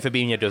assuming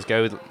Fabinho does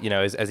go,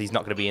 as he's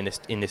not going to be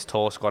in this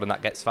tour squad and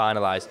that gets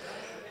finalised,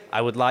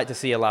 I would like to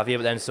see a Lavia,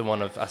 but then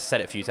someone I've said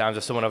it a few times,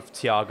 as someone of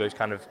Thiago's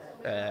kind of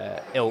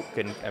ilk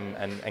and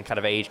kind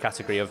of age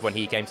category of when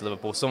he came to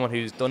Liverpool, someone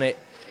who's done it.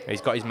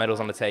 He's got his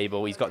medals on the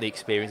table, he's got the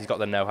experience, he's got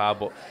the know-how,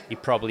 but he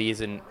probably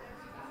isn't.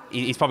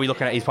 He's probably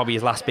looking at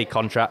his last big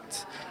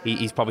contract.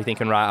 He's probably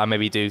thinking, right, I'll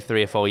maybe do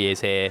 3 or 4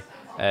 years here.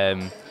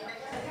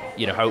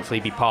 Hopefully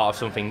be part of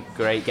something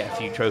great, get a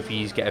few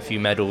trophies, get a few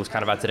medals,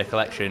 kind of add to the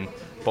collection.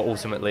 But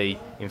ultimately,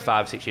 in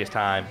 5 or 6 years'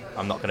 time,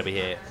 I'm not going to be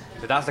here.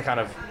 So that's the kind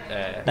of...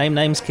 Name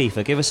names,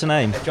 Kiefer. Give us a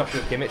name.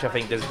 Joshua Kimmich, I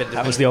think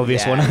that was the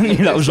obvious one. I knew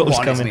that was what was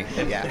coming.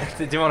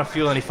 Didn't want to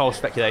fuel any false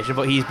speculation,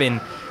 but he's been...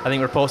 I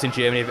think reports in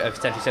Germany have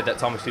potentially said that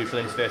Thomas Tuchel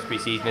in his first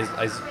pre-season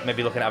is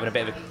maybe looking at having a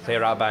bit of a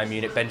clear out by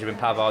Munich. Benjamin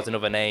Pavard's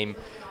another name.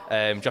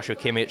 Joshua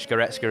Kimmich,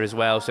 Goretzka as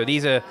well. So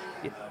these are,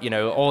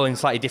 all in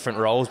slightly different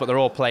roles, but they're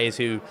all players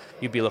who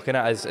you'd be looking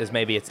at as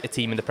maybe a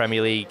team in the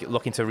Premier League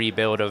looking to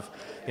rebuild.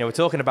 We're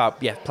talking about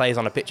players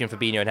on the pitch in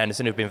Fabinho and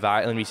Henderson who've been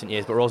vital in recent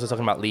years, but we're also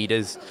talking about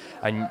leaders.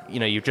 And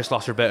you've just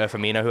lost Roberto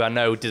Firmino, who I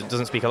know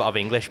doesn't speak a lot of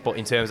English, but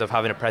in terms of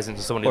having a presence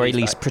of someone who at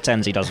least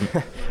pretends he doesn't.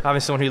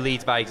 Having someone who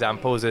leads by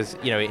examples, as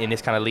in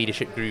this kind of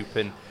leadership group,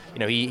 and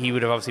he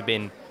would have obviously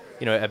been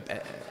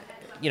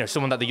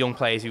someone that the young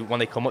players who, when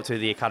they come up from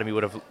the academy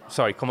would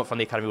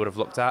have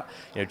looked at.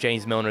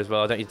 James Milner as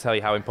well. I don't need to tell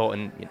you how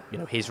important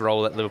his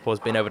role at Liverpool has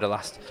been over the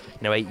last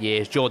 8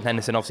 years. Jordan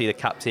Henderson, obviously the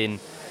captain,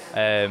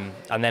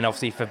 and then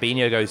obviously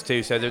Fabinho goes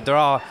too. So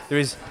there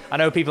is. I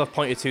know people have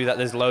pointed to that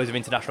there's loads of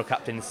international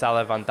captains: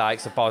 Salah, Van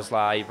Dijk,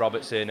 Szoboszlai,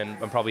 Robertson, and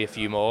probably a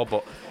few more.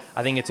 But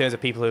I think in terms of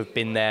people who have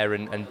been there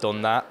and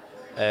done that,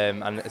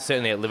 and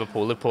certainly at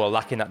Liverpool are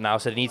lacking that now.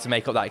 So they need to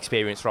make up that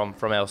experience from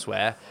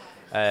elsewhere.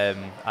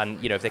 And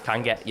if they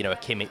can get a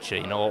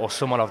Kimmich or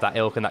someone of that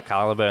ilk and that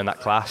calibre and that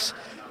class,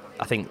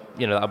 I think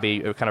that'll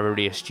be a kind of a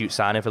really astute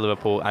signing for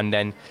Liverpool. And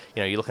then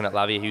you're looking at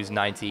Lavia, who's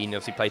 19,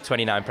 obviously played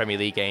 29 Premier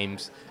League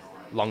games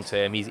long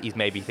term. He's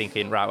maybe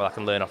thinking, right, well, I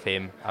can learn off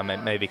him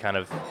and maybe kind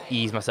of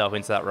ease myself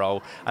into that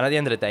role. And at the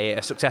end of the day,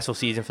 a successful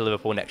season for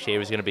Liverpool next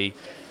year is going to be,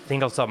 I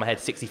think off the top of my head,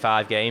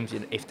 65 games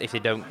if they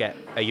don't get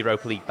a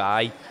Europa League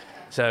bye.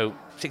 So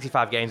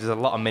 65 games is a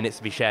lot of minutes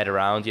to be shared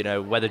around.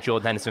 Whether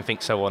Jordan Henderson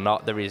thinks so or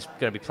not, there is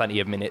going to be plenty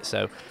of minutes.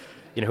 So,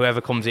 whoever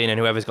comes in and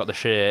whoever's got the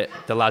shirt,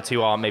 the lads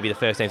who aren't maybe the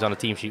first names on the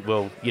team sheet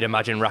will, you'd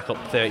imagine, rack up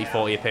 30,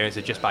 40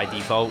 appearances just by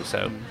default.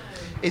 So,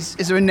 is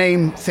there a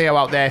name, Theo,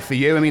 out there for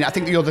you? I mean, I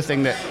think the other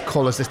thing that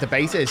colours this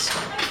debate is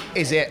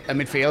it a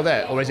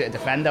midfielder or is it a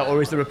defender,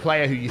 or is there a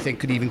player who you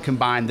think could even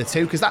combine the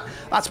two? Because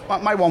that's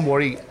my one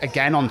worry,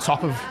 again, on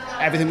top of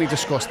everything we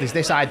discussed, is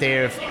this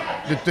idea of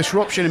the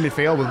disruption in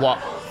midfield with what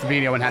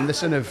Fabinho and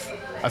Henderson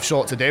have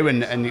sought to do,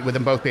 and with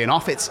them both being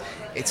off, it's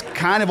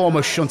kind of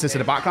almost shunted to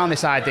the background,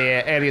 this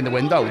idea early in the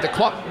window. The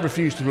Klopp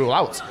refused to rule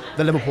out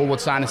that Liverpool would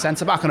sign a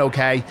centre-back, and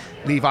okay,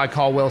 Levi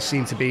Colwill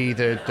seemed to be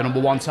the number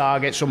one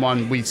target,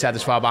 someone we'd said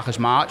as far back as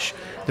March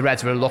the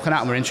Reds were looking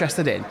at and were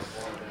interested in.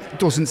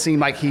 Doesn't seem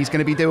like he's going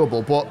to be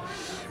doable, but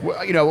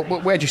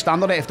where do you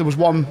stand on it? If there was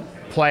one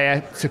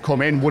player to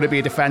come in, would it be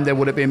a defender,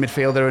 would it be a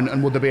midfielder,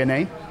 and would there be a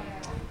name?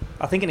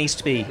 I think it needs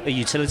to be a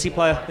utility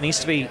player. It needs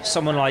to be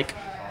someone like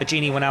a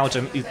Gini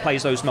Wijnaldum who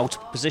plays those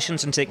multiple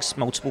positions and ticks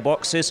multiple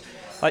boxes.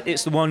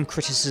 It's the one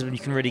criticism you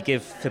can really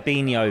give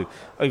Fabinho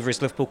over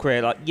his Liverpool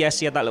career. Yes,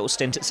 he had that little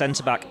stint at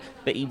centre-back,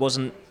 but he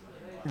wasn't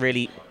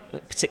really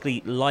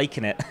particularly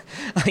liking it.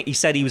 He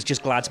said he was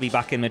just glad to be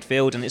back in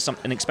midfield, and it's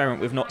an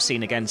experiment we've not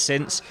seen again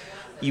since.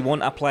 You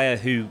want a player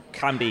who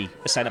can be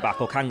a centre-back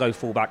or can go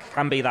full-back,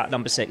 can be that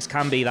number 6,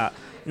 can be that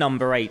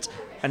number 8.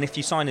 And if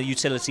you sign a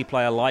utility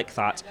player like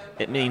that,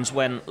 it means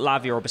when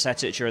Lavia or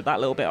Bajcetic are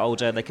that little bit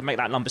older, they can make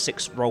that number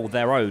 6 role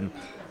their own.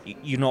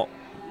 You're not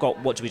got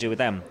what do we do with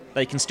them.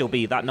 They can still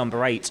be that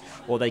number 8,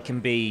 or they can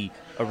be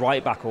a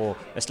right back or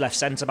a left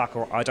centre back,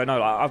 or I don't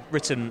know. I've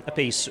written a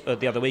piece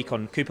the other week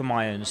on Cooper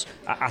Myers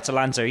at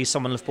Atalanta. He's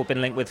someone Liverpool have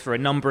been linked with for a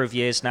number of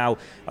years now.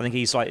 I think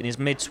he's in his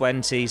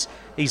mid-20s.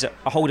 He's a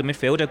holding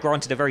midfielder,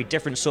 granted a very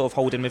different sort of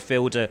holding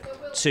midfielder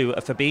to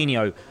a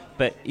Fabinho,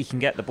 but he can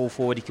get the ball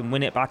forward, he can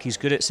win it back, he's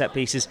good at set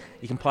pieces,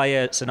 he can play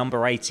as a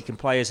number 8, he can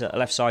play as a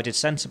left-sided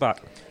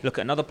centre-back. Look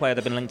at another player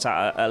they've been linked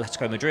at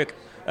Atletico Madrid,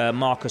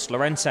 Marcus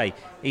Llorente.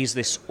 He's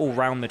this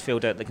all-round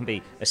midfielder that can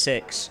be a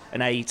 6,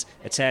 an 8,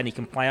 a 10, he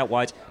can play out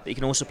wide, but he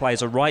can also play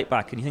as a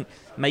right-back, and you think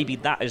maybe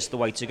that is the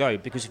way to go,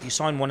 because if you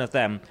sign one of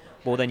them,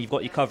 well, then you've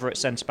got your cover at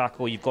centre-back,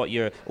 or you've got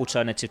your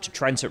alternative to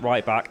Trent at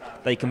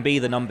right-back. They can be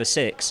the number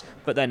 6,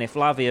 but then if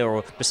Lavia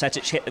or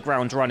Bajcetic hit the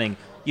ground running,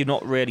 you're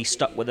not really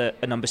stuck with a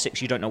number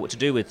 6 you don't know what to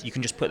do with. You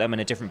can just put them in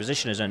a different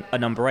position as a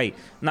number 8.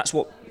 And that's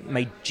what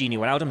made Gini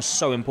Wijnaldum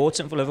so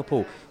important for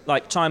Liverpool.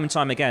 Like, time and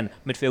time again,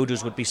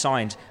 midfielders would be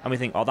signed and we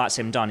think, oh, that's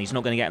him done. He's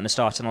not going to get in the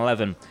starting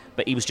 11.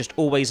 But he was just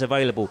always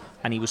available,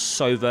 and he was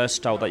so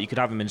versatile that you could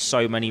have him in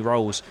so many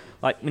roles.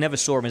 Like, we never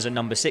saw him as a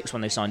number 6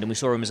 when they signed him. We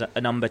saw him as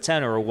a number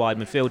 10 or a wide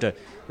midfielder.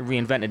 He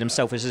reinvented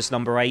himself as this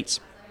number 8.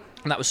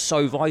 And that was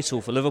so vital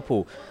for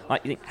Liverpool.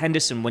 Like,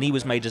 Henderson, when he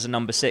was made as a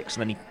number 6,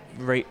 and then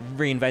he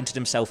reinvented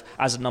himself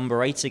as a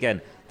number 8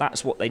 again.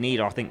 That's what they need,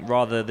 I think,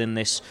 rather than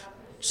this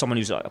someone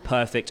who's like a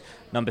perfect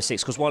number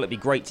 6. Because while it'd be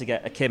great to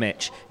get a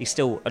Kimmich, he's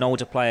still an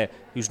older player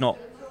who's not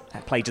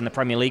played in the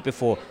Premier League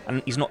before,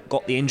 and he's not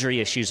got the injury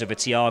issues of a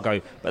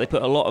Thiago. But they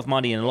put a lot of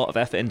money and a lot of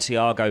effort in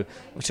Thiago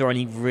to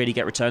only really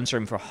get returns for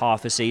him for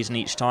half a season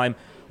each time.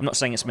 I'm not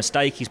saying it's a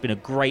mistake. He's been a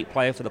great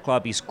player for the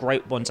club. He's a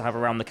great one to have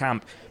around the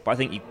camp. But I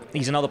think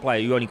he's another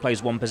player who only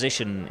plays one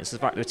position. It's the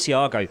fact that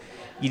Thiago,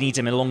 you need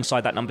him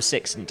alongside that number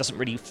 6, and it doesn't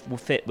really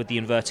fit with the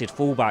inverted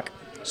fullback.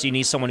 So you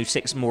need someone who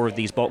ticks more of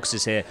these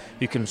boxes here,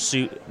 who can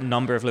suit a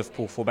number of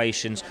Liverpool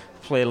formations,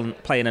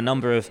 play in a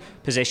number of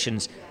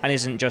positions, and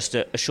isn't just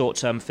a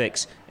short-term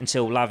fix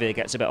until Lavia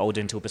gets a bit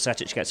older, until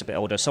Bajcetic gets a bit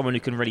older. Someone who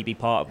can really be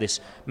part of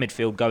this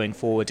midfield going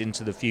forward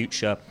into the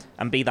future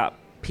and be that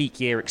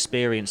peak year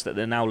experience that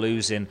they're now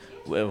losing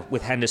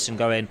with Henderson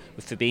going,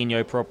 with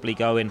Fabinho probably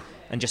going,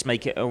 and just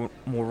make it a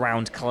more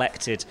round,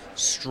 collected,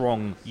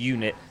 strong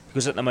unit.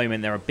 Because at the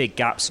moment there are big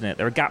gaps in it.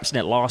 There are gaps in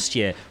it last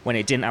year when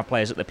it didn't have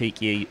players at the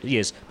peak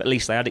years, but at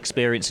least they had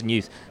experience and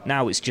youth.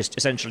 Now it's just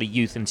essentially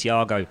youth and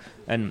Thiago.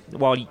 And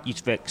while you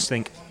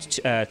think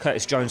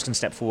Curtis Jones can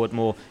step forward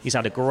more, he's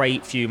had a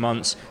great few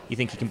months. You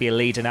think he can be a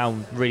leader now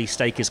and really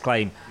stake his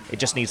claim. It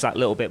just needs that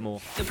little bit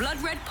more. The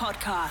Blood Red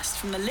Podcast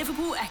from the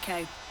Liverpool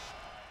Echo.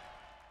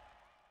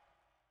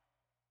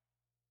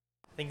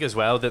 I think as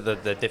well that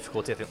the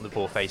difficulty I think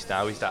Liverpool face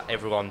now is that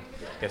everyone,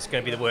 it's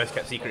going to be the worst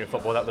kept secret in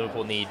football that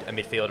Liverpool need a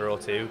midfielder or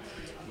two,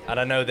 and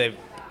I know they've,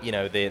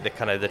 the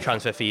kind of the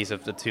transfer fees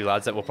of the two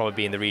lads that will probably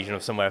be in the region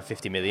of somewhere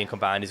 50 million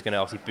combined is going to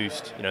obviously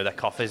boost their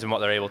coffers and what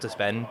they're able to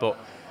spend, but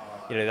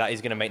that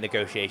is going to make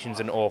negotiations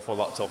an awful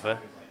lot tougher,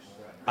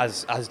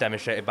 as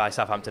demonstrated by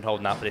Southampton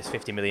holding out for this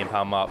 £50 million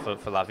mark for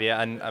Lavia,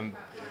 and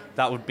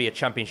that would be a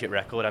championship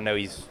record. I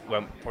know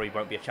probably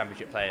won't be a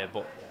championship player,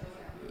 but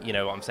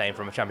what I'm saying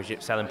from a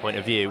championship selling point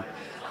of view,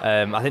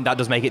 I think that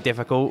does make it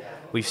difficult.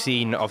 We've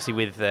seen obviously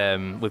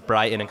with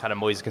Brighton and kind of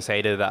Moises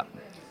Caicedo that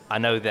I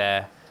know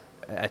they're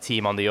a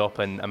team on the up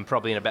and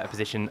probably in a better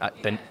position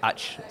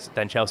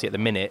than Chelsea at the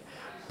minute,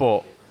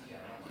 but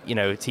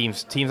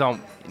teams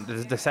aren't.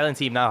 The selling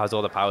team now has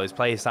all the powers.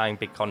 Players sign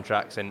big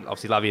contracts, and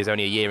obviously Lavia is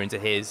only a year into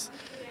his.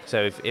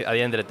 So at the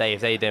end of the day,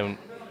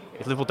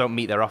 if Liverpool don't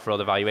meet their offer or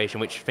the valuation,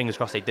 which fingers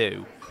crossed they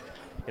do,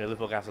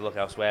 Liverpool have to look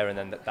elsewhere, and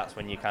then that's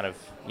when you kind of,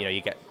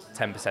 you get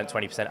 10%,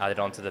 20% added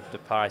on to the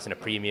price and a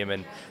premium,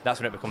 and that's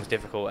when it becomes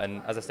difficult.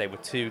 And as I say,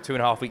 with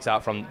 2.5 weeks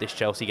out from this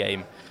Chelsea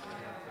game,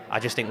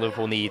 I just think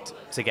Liverpool need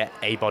to get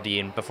a body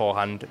in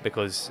beforehand,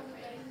 because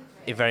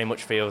it very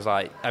much feels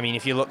like,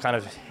 if you look kind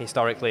of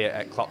historically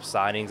at Klopp's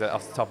signings,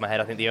 off the top of my head,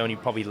 I think the only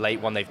probably late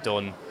one they've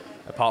done,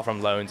 apart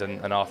from loans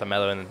and Arthur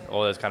Melo and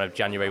all those kind of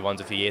January ones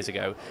a few years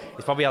ago,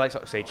 is probably Alex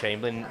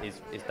Oxlade-Chamberlain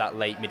is that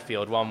late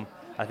midfield one.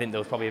 I think there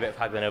was probably a bit of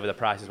haggling over the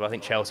price as well. I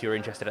think Chelsea were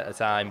interested at the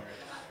time.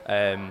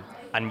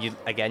 And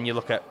you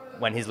look at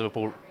when his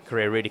Liverpool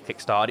career really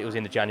kick-started, it was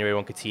in the January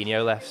when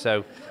Coutinho left.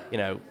 So,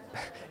 it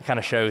kind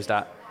of shows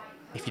that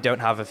if you don't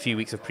have a few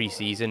weeks of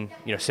pre-season,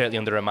 certainly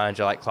under a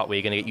manager like Klopp, where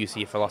you're going to get used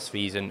to your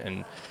philosophies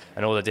and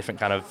all the different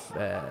kind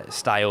of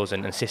styles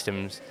and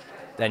systems,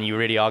 then you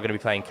really are going to be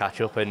playing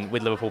catch-up. And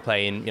with Liverpool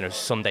playing,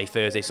 Sunday,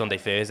 Thursday,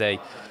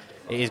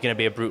 it is going to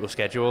be a brutal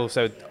schedule.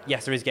 So,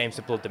 yes, there is games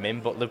to blood them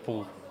in, but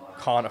Liverpool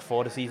can't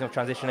afford a season of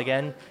transition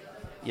again.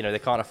 They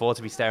can't afford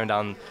to be staring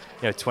down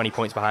 20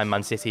 points behind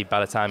Man City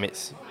by the time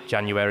it's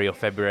January or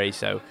February.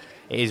 So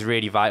it is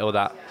really vital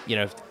that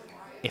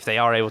if they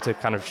are able to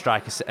kind of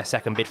strike a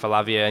second bid for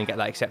Lavia and get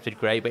that accepted,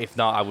 great. But if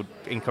not, I would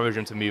encourage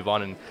them to move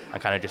on and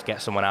kind of just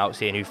get someone out,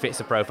 seeing who fits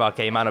the profile.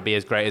 Okay, he might not be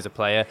as great as a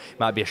player,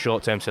 might be a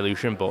short-term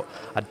solution, but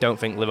I don't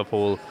think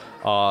Liverpool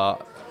are.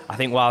 I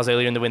think whilst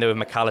earlier in the window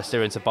with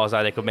McAllister and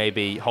Szoboszlai, they could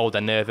maybe hold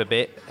their nerve a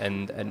bit,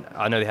 and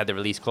I know they had the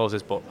release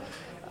clauses, but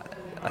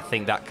I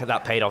think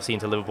that paid off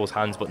into Liverpool's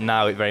hands. But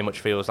now it very much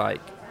feels like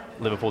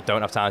Liverpool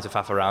don't have time to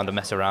faff around and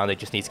mess around. They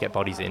just need to get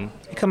bodies in.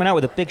 You're coming out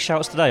with the big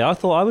shouts today. I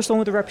thought I was the one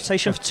with the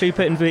reputation for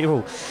two-pitting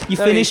people. You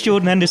finished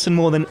Jordan Henderson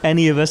more than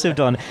any of us have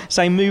done.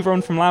 Saying move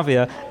on from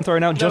Lavia and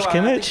throwing out Josh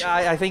Kimmich.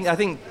 I think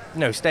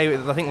stay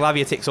with. I think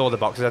Lavia ticks all the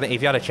boxes. I think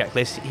if you had a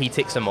checklist, he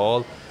ticks them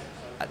all.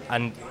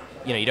 And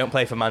you don't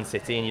play for Man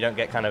City and you don't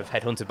get kind of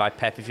headhunted by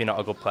Pep if you're not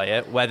a good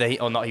player, whether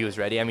or not he was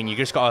ready. You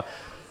just got to.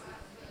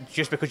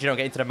 Just because you don't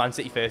get into the Man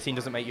City first team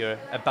doesn't make you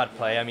a bad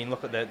player.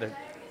 Look at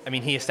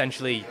he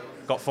essentially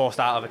got forced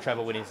out of a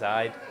treble-winning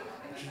side.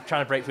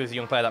 Trying to break through as a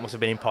young player, that must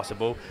have been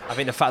impossible. I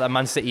think the fact that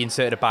Man City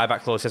inserted a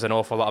buyback clause says an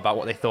awful lot about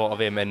what they thought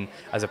of him and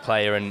as a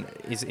player and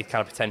his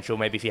kind of potential,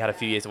 maybe if he had a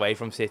few years away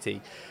from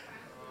City.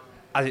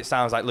 as it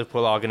sounds like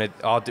Liverpool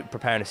are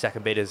preparing a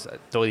second bid, as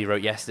Doyley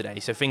wrote yesterday.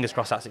 So fingers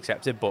crossed that's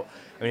accepted. But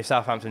I mean, if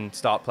Southampton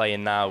start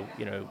playing now,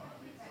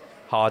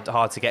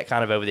 hard to get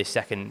kind of over this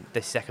second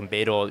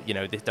bid, or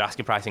their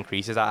asking price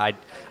increases, I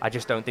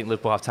just don't think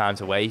Liverpool have time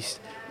to waste.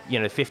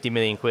 50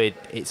 million quid.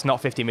 It's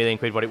not 50 million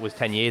quid what it was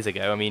 10 years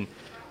ago. I mean,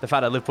 the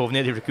fact that Liverpool have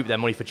nearly recouped their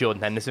money for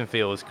Jordan Henderson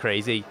feels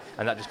crazy,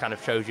 and that just kind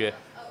of shows you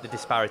the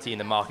disparity in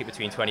the market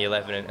between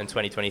 2011 and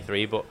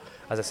 2023. But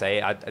as I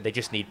say, they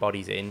just need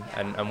bodies in,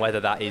 and whether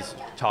that is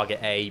target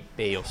A,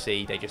 B or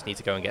C, they just need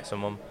to go and get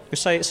someone. You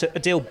say it's a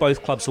deal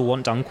both clubs will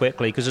want done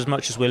quickly, because as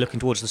much as we're looking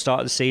towards the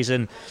start of the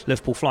season,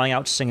 Liverpool flying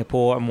out to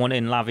Singapore and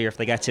wanting Lavia, if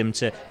they get him,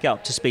 to get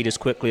up to speed as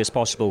quickly as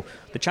possible.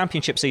 The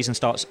Championship season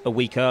starts a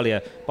week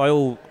earlier. By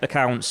all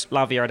accounts,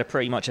 Lavia had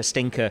pretty much a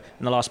stinker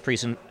in the last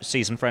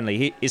pre-season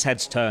friendly. His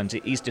head's turned.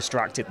 He's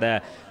distracted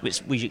there,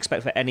 which we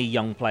expect for any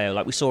young player.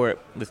 Like we saw it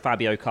with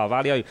Fabio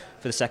Carvalho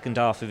for the second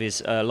half of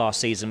his last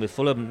season with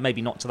Fulham,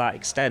 maybe not to that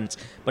extent,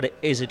 but it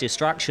is a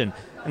distraction.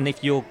 And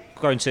if you're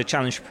going to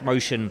challenge for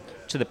promotion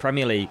to the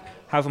Premier League,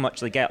 however much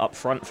they get up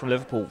front from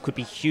Liverpool could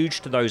be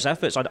huge to those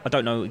efforts. I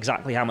don't know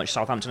exactly how much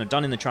Southampton have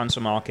done in the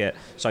transfer market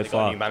so They've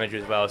far. got a new manager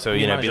as well, so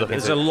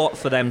there's a lot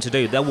for them to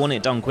do. They'll want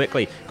it done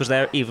quickly because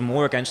they're even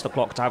more against the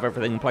clock to have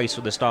everything in place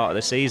for the start of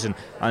the season.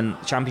 And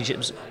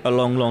Championship's a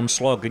long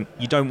slog, and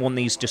you don't want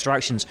these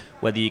distractions.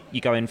 Whether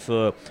you go in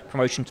for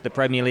promotion to the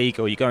Premier League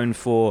or you're going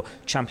for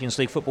Champions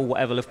League football,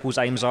 whatever Liverpool's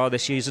aims are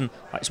this season.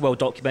 It's well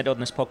documented on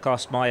this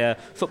podcast. My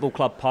football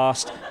club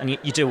past, and you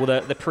do all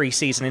the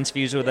pre-season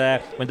interviews with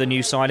there with the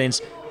new signings.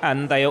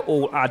 And they are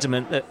all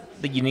adamant that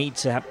you need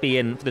to be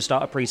in for the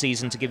start of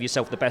pre-season to give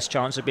yourself the best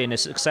chance of being a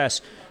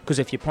success. Because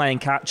if you're playing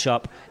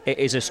catch-up, it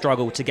is a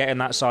struggle to get in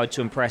that side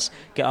to impress,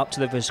 get up to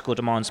the physical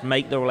demands,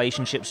 make the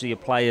relationships with your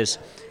players.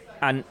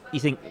 And you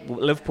think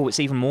Liverpool, it's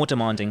even more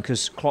demanding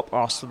because Klopp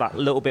asks for that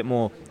little bit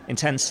more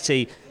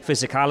intensity,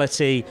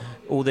 physicality,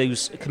 all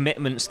those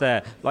commitments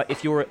there. Like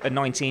if you're a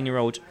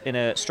 19-year-old in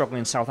a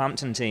struggling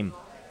Southampton team,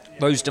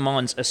 those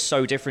demands are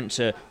so different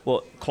to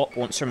what Klopp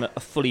wants from a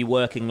fully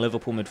working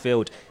Liverpool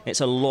midfield.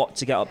 It's a lot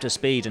to get up to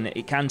speed, and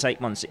it can take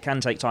months, it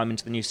can take time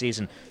into the new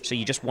season. So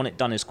you just want it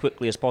done as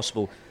quickly as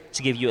possible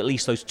to give you at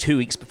least those 2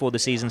 weeks before the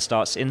season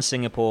starts in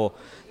Singapore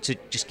to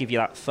just give you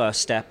that first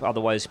step.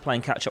 Otherwise,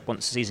 playing catch-up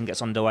once the season gets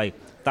underway.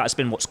 That's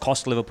been what's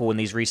cost Liverpool in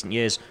these recent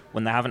years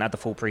when they haven't had the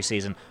full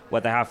pre-season,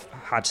 where they have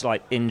had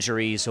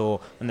injuries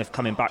or when they've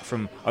coming back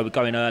from, we're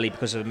going early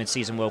because of a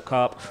mid-season World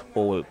Cup,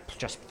 or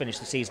just finished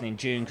the season in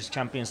June because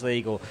Champions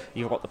League, or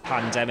you've got the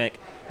pandemic.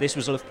 This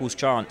was Liverpool's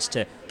chance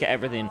to get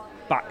everything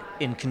back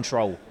in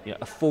control.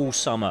 A full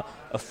summer,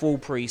 a full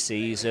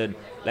pre-season,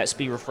 let's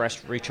be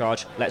refreshed,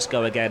 recharge, let's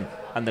go again.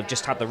 And they've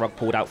just had the rug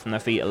pulled out from their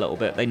feet a little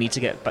bit. They need to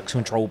get back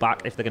control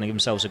back if they're going to give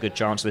themselves a good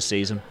chance this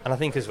season. And I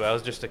think as well,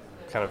 just to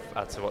kind of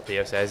add to what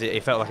Theo says,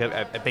 it felt like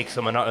a big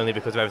summer, not only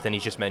because of everything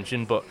he's just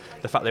mentioned, but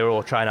the fact they were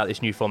all trying out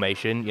this new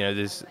formation.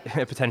 There's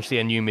potentially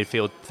a new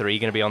midfield three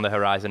going to be on the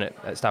horizon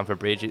at Stamford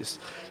Bridge. It's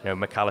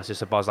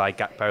McAllister, Szoboszlai,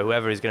 Gakpo,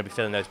 whoever is going to be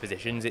filling those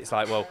positions. It's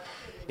like, well,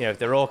 if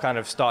they're all kind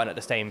of starting at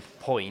the same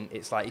point,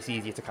 it's like it's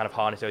easier to kind of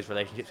harness those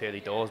relationships early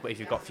doors. But if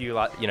you've got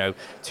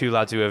two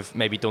lads who have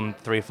maybe done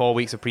 3 or 4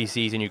 weeks of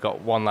pre-season, you've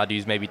got one lad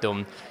who's maybe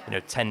done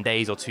 10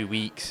 days or 2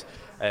 weeks,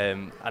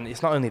 and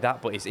it's not only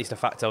that, but it's the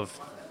fact of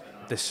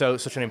there's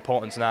such an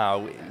importance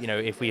now.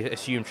 If we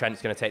assume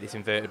Trent's going to take this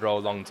inverted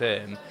role long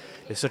term,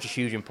 there's such a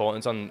huge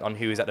importance on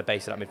who is at the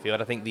base of that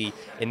midfield. I think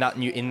in that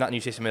new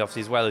system,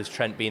 obviously, as well as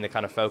Trent being the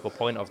kind of focal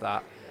point of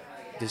that,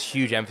 there's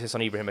huge emphasis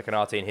on Ibrahim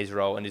Konate in his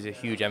role, and there's a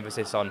huge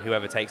emphasis on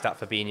whoever takes that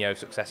Fabinho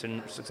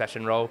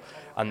succession role,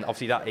 and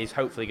obviously that is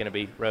hopefully going to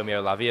be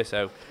Romeo Lavia.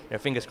 So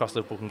fingers crossed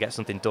Liverpool can get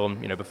something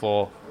done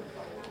before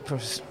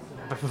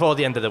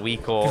the end of the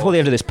week, or before the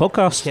end of this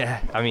podcast.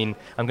 Yeah, I mean,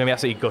 I'm going to be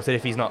absolutely gutted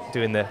if he's not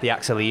doing the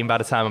Axeline by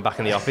the time I'm back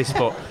in the office.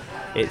 But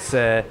it's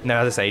as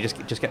I say,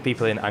 just get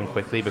people in and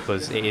quickly,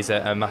 because it is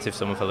a massive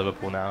summer for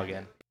Liverpool now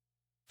again.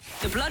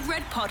 The Blood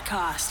Red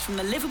Podcast from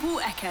the Liverpool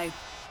Echo.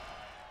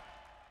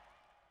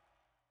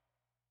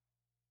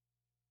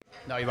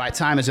 No, you're right.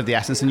 Time is of the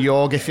essence. And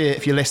Jorg,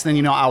 if you're listening,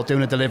 you're not out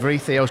doing a delivery.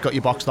 Theo's got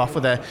you boxed off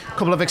with a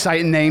couple of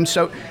exciting names.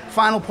 So,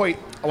 final point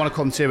I want to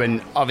come to,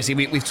 and obviously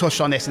we've touched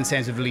on this in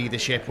terms of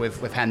leadership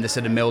with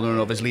Henderson and Milner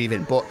and others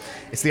leaving, but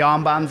it's the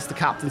armbands, the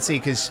captaincy,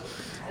 because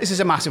this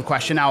is a massive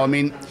question now. I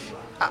mean,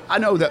 I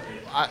know that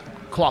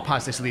Klopp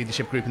has this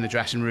leadership group in the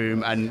dressing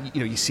room, and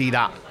you see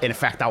that in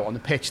effect out on the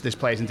pitch. There's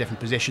players in different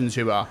positions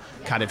who are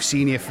kind of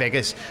senior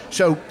figures.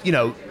 So,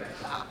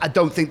 I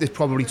don't think there's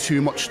probably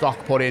too much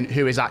stock put in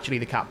who is actually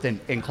the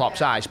captain in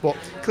Klopp's eyes. But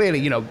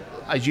clearly,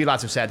 as you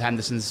lads have said,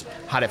 Henderson's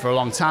had it for a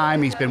long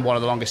time. He's been one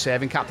of the longest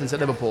serving captains at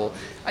Liverpool.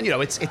 And,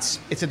 it's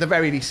at the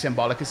very least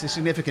symbolic. It's a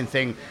significant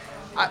thing.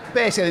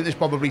 Basically, I think there's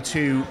probably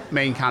 2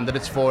 main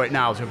candidates for it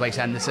now to replace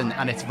Henderson,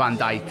 and it's Van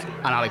Dijk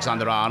and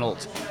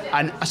Alexander-Arnold.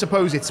 And I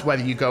suppose it's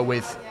whether you go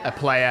with a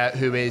player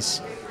who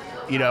is,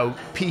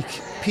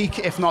 peak,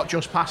 if not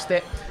just past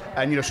it,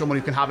 and, someone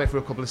who can have it for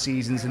a couple of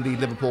seasons and lead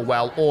Liverpool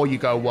well, or you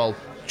go, well,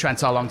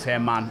 Trent's our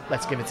long-term man,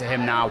 let's give it to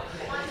him now.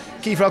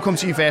 Keith, I'll come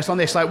to you first on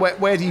this. Like,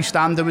 where do you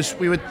stand?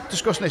 We were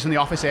discussing this in the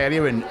office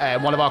earlier, and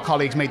one of our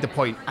colleagues made the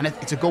point, and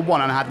it's a good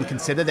one, and I hadn't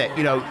considered it.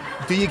 You know,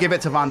 do you give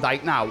it to Van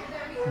Dijk now,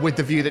 with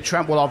the view that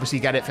Trent will obviously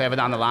get it further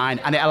down the line,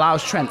 and it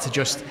allows Trent to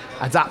just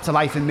adapt to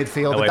life in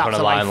midfield, away adapt from the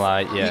to life.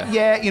 limelight, yeah.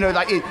 Yeah, you know,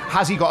 like,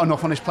 has he got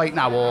enough on his plate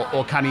now,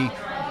 or can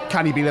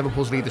he be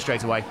Liverpool's leader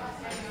straight away?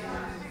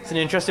 It's an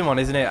interesting one,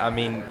 isn't it? I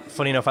mean,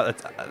 funny enough,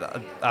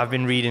 I've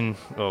been listening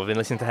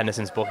to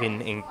Henderson's book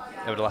in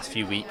over the last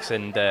few weeks,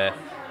 and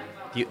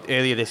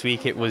earlier this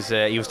week he was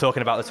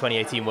talking about the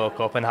 2018 World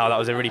Cup and how that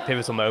was a really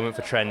pivotal moment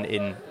for Trent.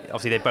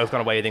 Obviously they'd both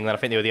gone away with England. I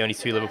think they were the only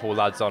two Liverpool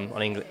lads on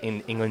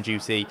England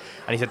duty,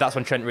 and he said that's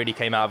when Trent really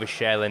came out of his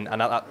shell, and at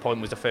that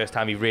point was the first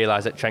time he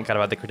realised that Trent kind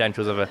of had the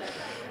credentials of a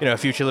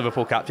future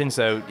Liverpool captain.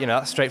 So, you know,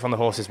 that's straight from the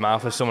horse's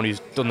mouth as someone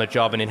who's done the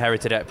job and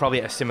inherited it probably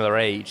at a similar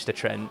age to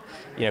Trent.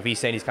 You know, if he's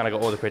saying he's kind of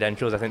got all the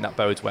credentials, I think that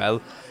bodes well.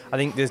 I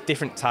think there's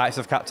different types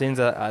of captains.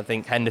 I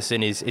think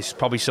Henderson is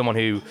probably someone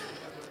who,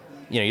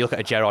 you know, you look at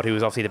a Gerrard, who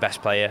was obviously the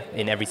best player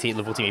in every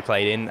Liverpool team he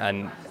played in,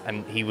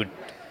 and he would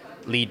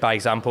lead by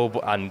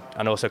example, and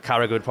also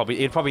Carragher would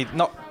probably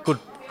not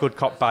good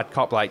cop, bad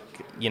cop like,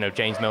 you know,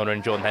 James Milner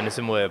and Jordan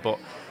Henderson were, but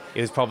it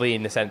was probably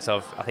in the sense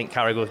of, I think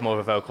Carragher was more of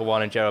a vocal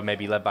one, and Gerrard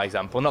maybe led by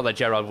example. Not that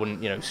Gerrard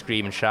wouldn't, you know,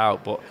 scream and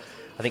shout, but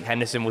I think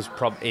Henderson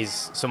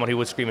is someone who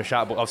would scream and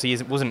shout, but obviously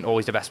he wasn't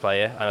always the best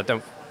player,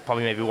 and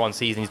probably maybe one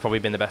season he's probably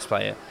been the best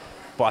player,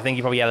 but I think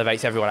he probably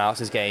elevates everyone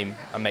else's game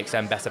and makes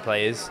them better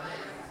players.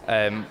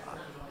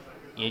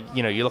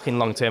 You know, you're looking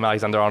long term.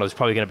 Alexander-Arnold is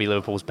probably going to be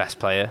Liverpool's best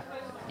player.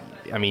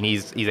 I mean,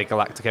 he's a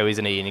Galactico,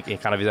 isn't he? In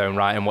kind of his own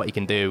right, and what he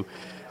can do.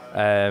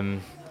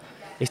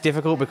 It's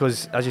difficult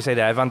because, as you say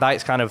there, Van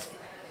Dijk's kind of,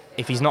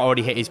 if he's not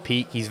already hit his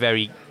peak, he's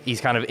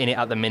kind of in it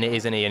at the minute,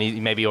 isn't he? And he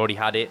maybe already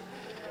had it.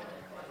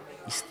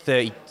 He's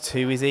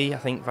 32, is he? I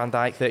think Van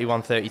Dijk,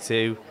 31,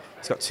 32.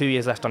 He's got 2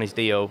 years left on his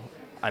deal.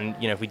 And,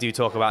 you know, if we do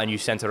talk about a new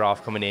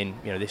centre-half coming in,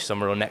 you know, this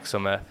summer or next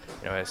summer,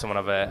 you know, someone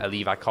of a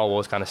Levi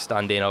Colwell's kind of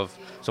stand-in, of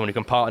someone who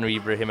can partner with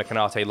Ibrahim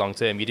Konate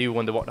long-term, you do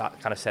wonder what that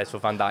kind of says for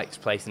Van Dijk's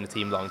place in the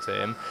team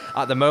long-term.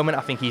 At the moment,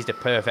 I think he's the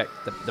perfect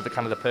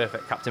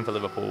captain for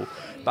Liverpool.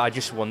 But I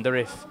just wonder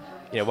if,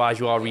 you know, while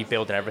you are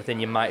rebuilding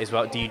everything, you might as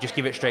well, do you just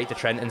give it straight to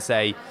Trent and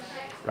say,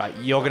 right,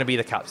 you're going to be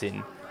the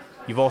captain.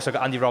 You've also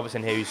got Andy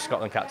Robertson here, who's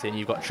Scotland captain.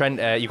 You've got Van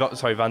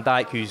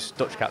Dijk, who's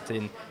Dutch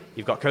captain.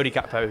 You've got Cody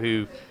Gakpo,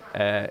 who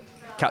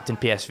captain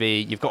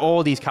PSV. You've got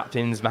all these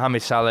captains,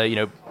 Mohamed Salah, you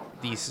know,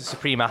 these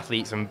supreme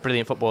athletes and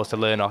brilliant footballers to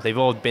learn off. They've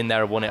all been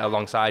there and won it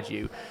alongside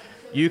you.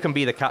 You can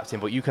be the captain,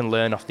 but you can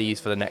learn off these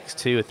for the next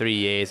 2 or 3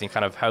 years and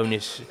kind of hone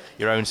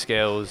your own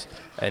skills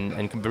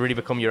and can really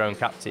become your own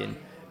captain.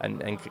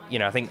 And you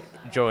know, I think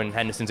during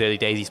Henderson's early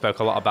days, he spoke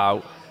a lot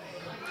about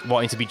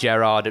wanting to be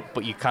Gerrard,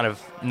 but you kind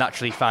of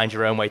naturally find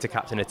your own way to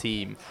captain a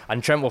team.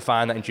 And Trent will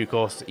find that in due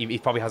course. He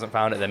probably hasn't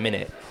found it at the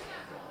minute.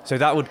 So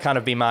that would kind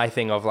of be my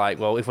thing of like,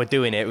 well, if we're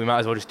doing it, we might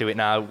as well just do it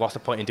now. What's the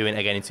point in doing it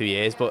again in 2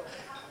 years? But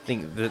I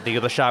think the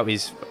other shout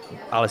is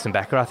Alisson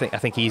Becker. I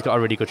think he's got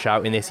a really good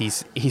shout in this.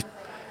 He's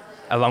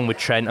along with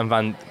Trent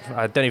and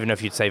I don't even know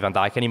if you'd say Van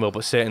Dijk anymore,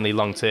 but certainly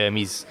long term,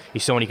 he's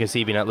someone you can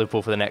see being at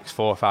Liverpool for the next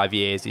 4 or 5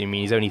 years. I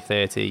mean, he's only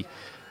 30.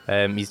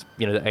 He's,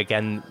 you know,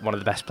 again, one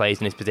of the best players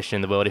in his position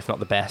in the world, if not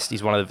the best.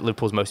 He's one of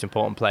Liverpool's most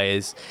important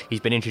players.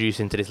 He's been introduced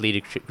into this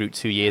leadership group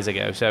 2 years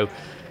ago. So,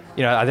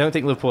 you know, I don't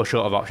think Liverpool are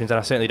short of options, and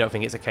I certainly don't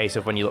think it's a case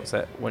of when you looked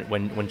at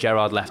when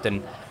Gerrard left,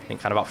 and I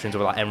think kind of options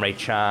were like Emre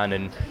Can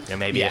and, you know,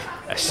 maybe a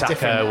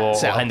Saka or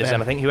Henderson.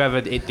 Yeah. I think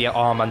whoever the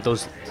armband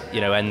does,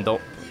 you know, end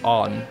up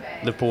on,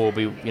 Liverpool will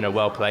be, you know,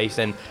 well placed.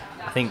 And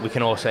I think we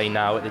can all say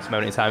now at this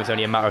moment in time, it's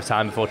only a matter of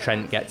time before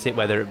Trent gets it,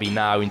 whether it be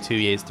now, in 2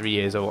 years, 3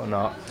 years, or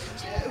whatnot.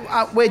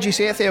 Where do you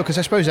see it, Theo? Because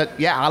I suppose that,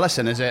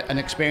 Alisson is an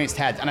experienced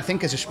head, and I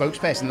think as a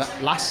spokesperson,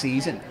 that last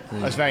season,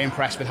 I was very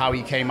impressed with how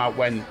he came out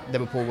when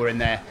Liverpool were in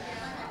their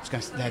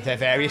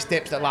various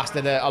dips that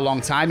lasted a long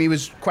time. He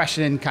was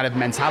questioning kind of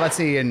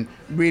mentality and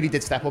really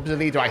did step up as a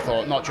leader, I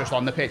thought, not just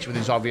on the pitch with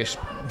his obvious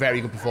very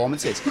good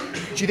performances. Do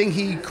you think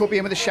he could be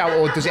in with a shout,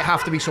 or does it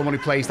have to be someone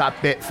who plays that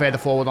bit further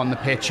forward on the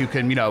pitch, who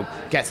can, you know,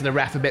 get to the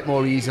ref a bit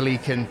more easily,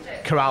 can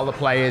corral the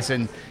players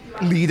and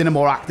lead in a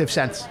more active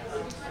sense?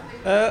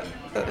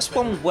 It's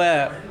one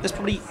where there's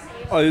probably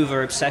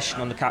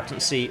over-obsession on the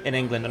captaincy in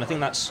England, and I think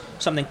that's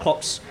something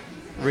Klopp's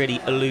really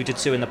alluded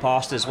to in the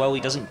past as well.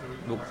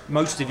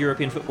 Most of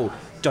European football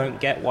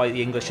don't get why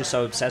the English are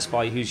so obsessed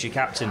by who's your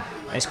captain,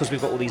 and it's because we've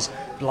got all these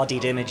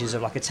bloodied images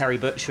of like a Terry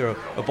Butcher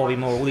or Bobby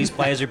Moore, all these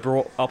players who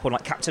brought up on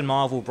like Captain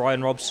Marvel,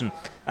 Brian Robson,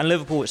 and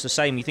Liverpool it's the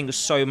same. You think there's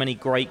so many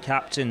great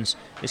captains.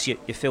 It's your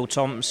Phil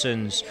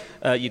Thompsons,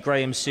 your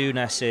Graham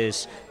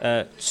Souness's,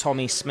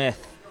 Tommy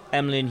Smith,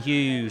 Emlyn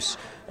Hughes,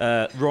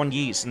 Ron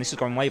Yeats, and this is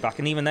going way back,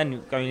 and even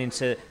then going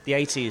into the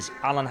 80s,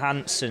 Alan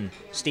Hansen,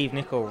 Steve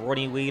Nicol,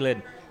 Ronnie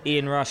Whelan,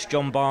 Ian Rush,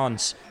 John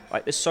Barnes.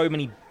 Like, there's so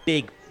many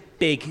big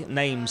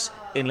names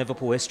in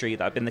Liverpool history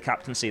that have been the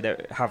captaincy,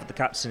 that have the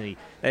captaincy.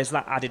 There's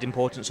that added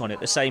importance on it.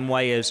 The same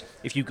way as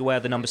if you wear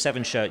the number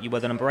 7 shirt, you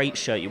wear the number 8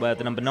 shirt, you wear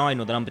the number 9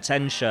 or the number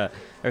 10 shirt.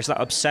 There's that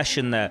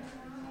obsession there.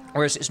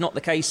 Whereas it's not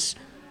the case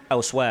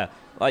elsewhere.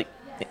 Like,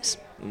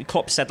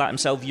 Klopp said that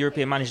himself.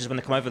 European managers, when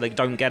they come over, they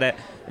don't get it.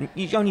 And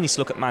you only need to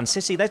look at Man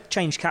City. They've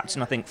changed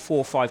captain, I think, 4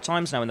 or 5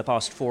 times now in the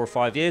past 4 or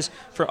 5 years.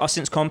 For us,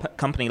 since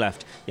Company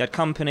left, you had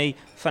Company,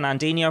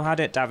 Fernandinho had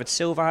it, David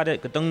Silva had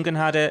it, Gundogan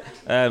had it.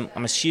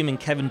 I'm assuming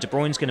Kevin De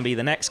Bruyne's going to be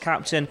the next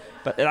captain,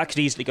 but that could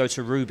easily go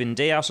to Ruben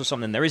Dias or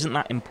something. There isn't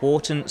that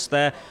importance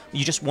there.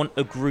 You just want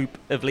a group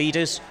of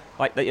leaders.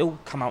 Like, they all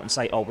come out and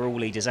say, "Oh, we're all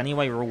leaders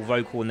anyway. We're all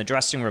vocal in the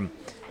dressing room."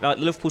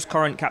 Liverpool's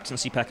current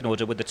captaincy pecking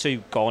order, with the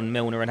 2 gone,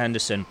 Milner and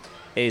Henderson,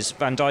 is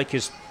Van Dijk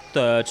is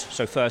 3rd,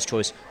 so first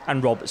choice,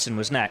 and Robertson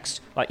was next.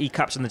 Like, he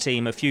captained the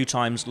team a few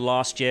times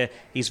last year.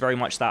 He's very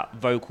much that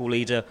vocal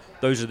leader.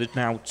 Those are the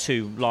now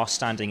 2 last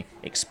standing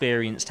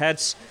experienced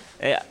heads.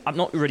 I'm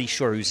not really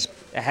sure who's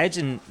ahead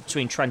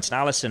between Trent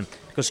and Alisson,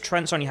 because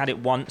Trent's only had it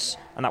once,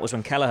 and that was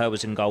when Kelleher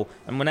was in goal.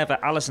 And whenever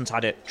Alisson's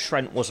had it,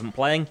 Trent wasn't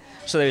playing.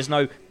 So there's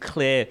no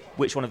clear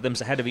which one of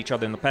them's ahead of each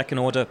other in the pecking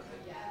order.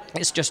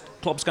 It's just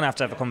Klopp's going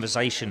to have a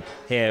conversation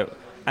here.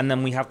 And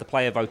then we have the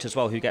player vote as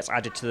well, who gets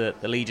added to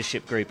the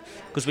leadership group.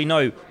 Because we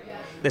know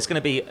there's going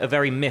to be a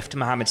very miffed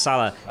Mohamed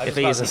Salah if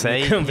he isn't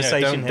in the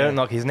conversation. Don't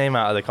knock his name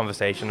out of the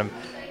conversation.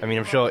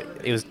 I'm sure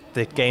it was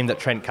the game that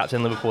Trent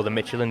captained Liverpool, the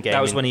Michelin game.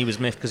 That was when he was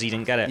miffed because he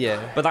didn't get it.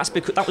 Yeah. But that's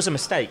because that was a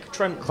mistake.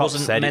 Trent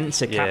wasn't meant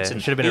to captain.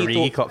 Should have been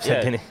Origi, Klopp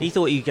said, didn't he? He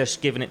thought he'd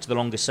just given it to the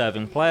longest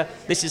serving player.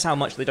 This is how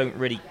much they don't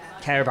really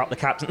care about the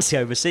captaincy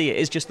overseas. It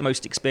is just the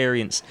most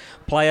experienced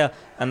player,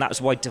 and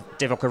that's why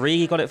Divock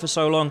Origi got it for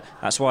so long.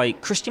 That's why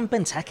Christian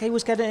Benteke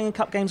was getting it in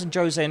cup games and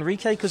Jose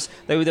Enrique, because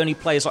they were the only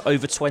players like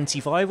over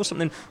 25 or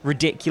something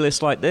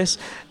ridiculous like this.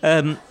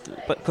 But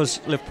because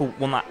Liverpool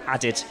want that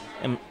added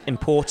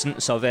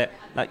importance of it,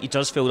 like, it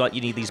does feel like you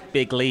need these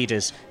big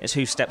leaders. It's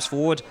who steps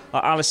forward.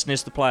 Like, Alisson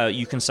is the player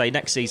you can say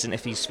next season,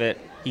 if he's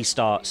fit, he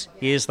starts.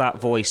 He is that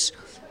voice.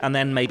 And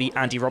then maybe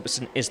Andy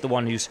Robertson is the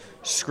one who's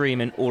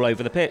screaming all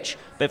over the pitch.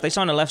 But if they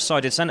sign a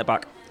left-sided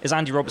centre-back, is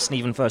Andy Robertson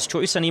even first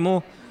choice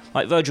anymore?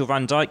 Like, Virgil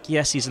van Dijk,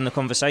 yes, he's in the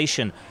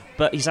conversation,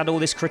 but he's had all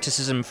this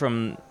criticism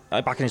from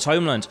back in his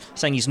homeland,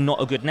 saying he's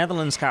not a good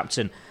Netherlands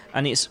captain.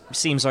 And it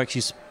seems like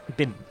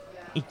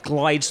he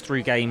glides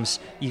through games.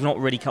 You've not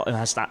really got him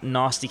as that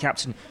nasty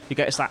captain who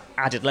gets that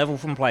added level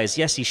from players.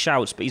 Yes, he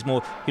shouts, but he's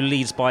more who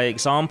leads by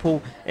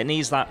example. It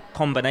needs that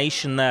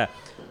combination there.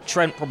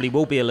 Trent probably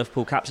will be a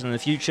Liverpool captain in the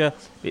future.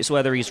 It's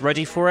whether he's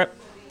ready for it.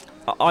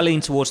 I lean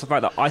towards the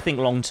fact that I think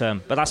long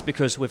term, but that's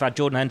because we've had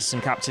Jordan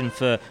Henderson captain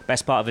for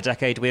best part of a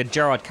decade. We had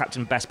Gerrard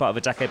captain best part of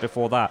a decade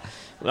before that.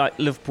 Like,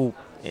 Liverpool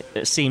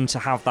seem to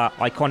have that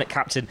iconic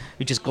captain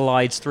who just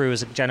glides through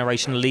as a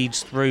generation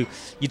leads through.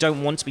 You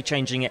don't want to be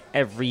changing it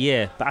every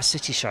year, but as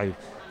City show,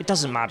 it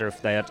doesn't matter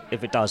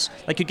if it does.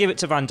 They could give it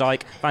to Van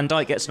Dijk. Van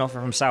Dijk gets an offer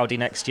from Saudi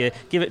next year.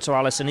 Give it to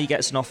Alisson. He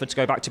gets an offer to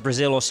go back to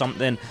Brazil or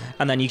something,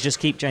 and then you just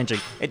keep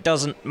changing. It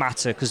doesn't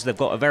matter because they've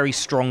got a very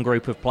strong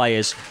group of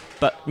players,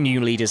 but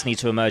new leaders need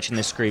to emerge in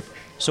this group.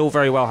 It's all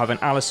very well having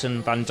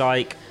Alisson, Van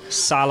Dijk,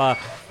 Salah,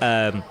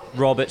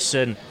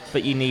 Robertson,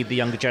 but you need the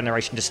younger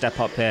generation to step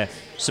up here.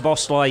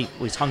 Szoboszlai,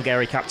 he's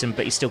Hungary captain,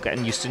 but he's still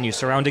getting used to new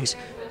surroundings.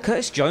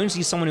 Curtis Jones,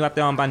 he's someone who had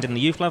the armband in the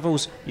youth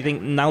levels. You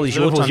think now is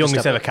your time to step up?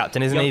 youngest ever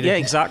captain, isn't he? Yeah,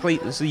 exactly.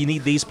 So you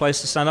need these players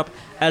to stand up.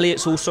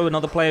 Elliott's also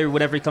another player who,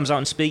 whenever he comes out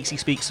and speaks, he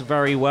speaks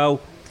very well.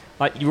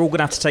 Like, you're all going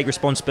to have to take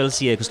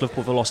responsibility here because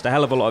Liverpool have lost a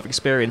hell of a lot of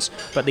experience,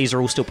 but these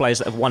are all still players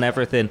that have won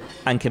everything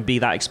and can be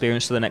that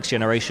experience to the next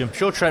generation. I'm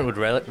sure Trent would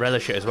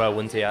relish it as well,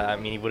 wouldn't he? I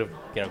mean, he would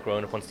have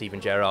grown up on Steven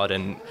Gerrard,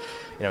 and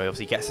he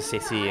obviously gets the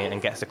City and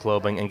gets the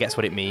club and gets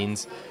what it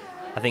means.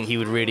 I think he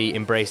would really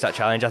embrace that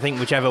challenge. I think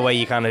whichever way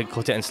you kind of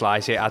cut it and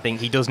slice it, I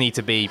think he does need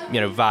to be,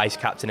 vice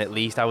captain at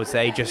least, I would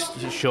say, just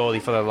surely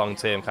for the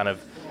long-term kind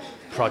of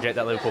project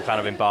that Liverpool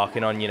kind of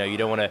embarking on. You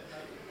don't want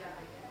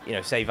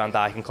to, say Van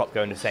Dijk and Klopp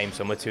go in the same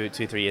summer,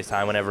 2-3 years'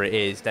 time, whenever it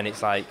is, then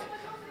it's like,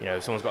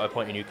 someone's got to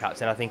appoint a new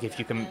captain. I think if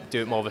you can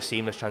do it more of a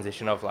seamless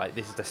transition of, like,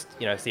 this is the,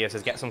 Theo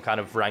says, get some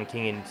kind of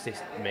ranking in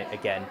system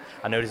again.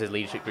 I know there's a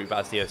leadership group, but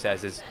as Theo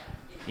says, there's,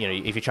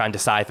 if you try and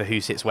decipher who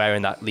sits where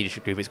in that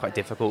leadership group, it's quite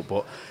difficult,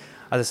 but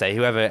as I say,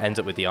 whoever ends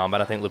up with the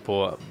armband, I think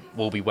Liverpool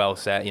will be well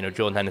set.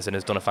 Jordan Henderson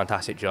has done a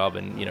fantastic job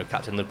and,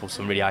 captain Liverpool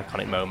some really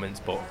iconic moments.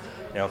 But,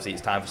 obviously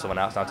it's time for someone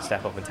else now to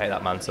step up and take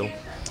that mantle.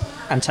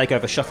 And take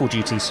over shuffle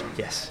duties.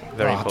 Yes,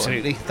 very important.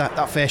 Absolutely.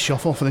 That first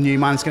shuffle for the new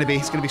man is going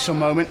to be some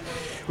moment.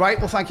 Right,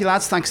 well, thank you,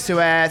 lads. Thanks to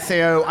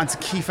Theo and to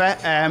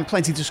Kiefer.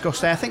 Plenty to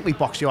discuss there. I think we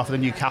boxed you off with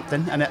a new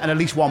captain and at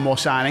least one more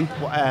signing,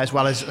 as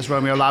well as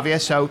Romeo Lavia.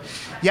 So,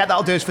 yeah,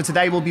 that'll do us for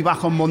today. We'll be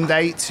back on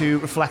Monday to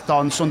reflect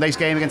on Sunday's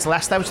game against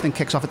Leicester, which I think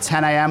kicks off at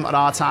 10 a.m. at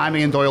our time.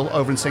 Ian Doyle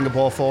over in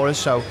Singapore for us.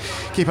 So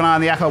keep an eye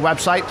on the Echo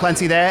website.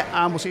 Plenty there,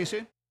 and we'll see you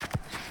soon.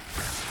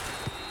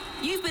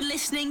 You've been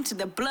listening to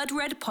the Blood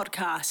Red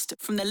podcast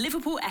from the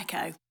Liverpool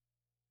Echo.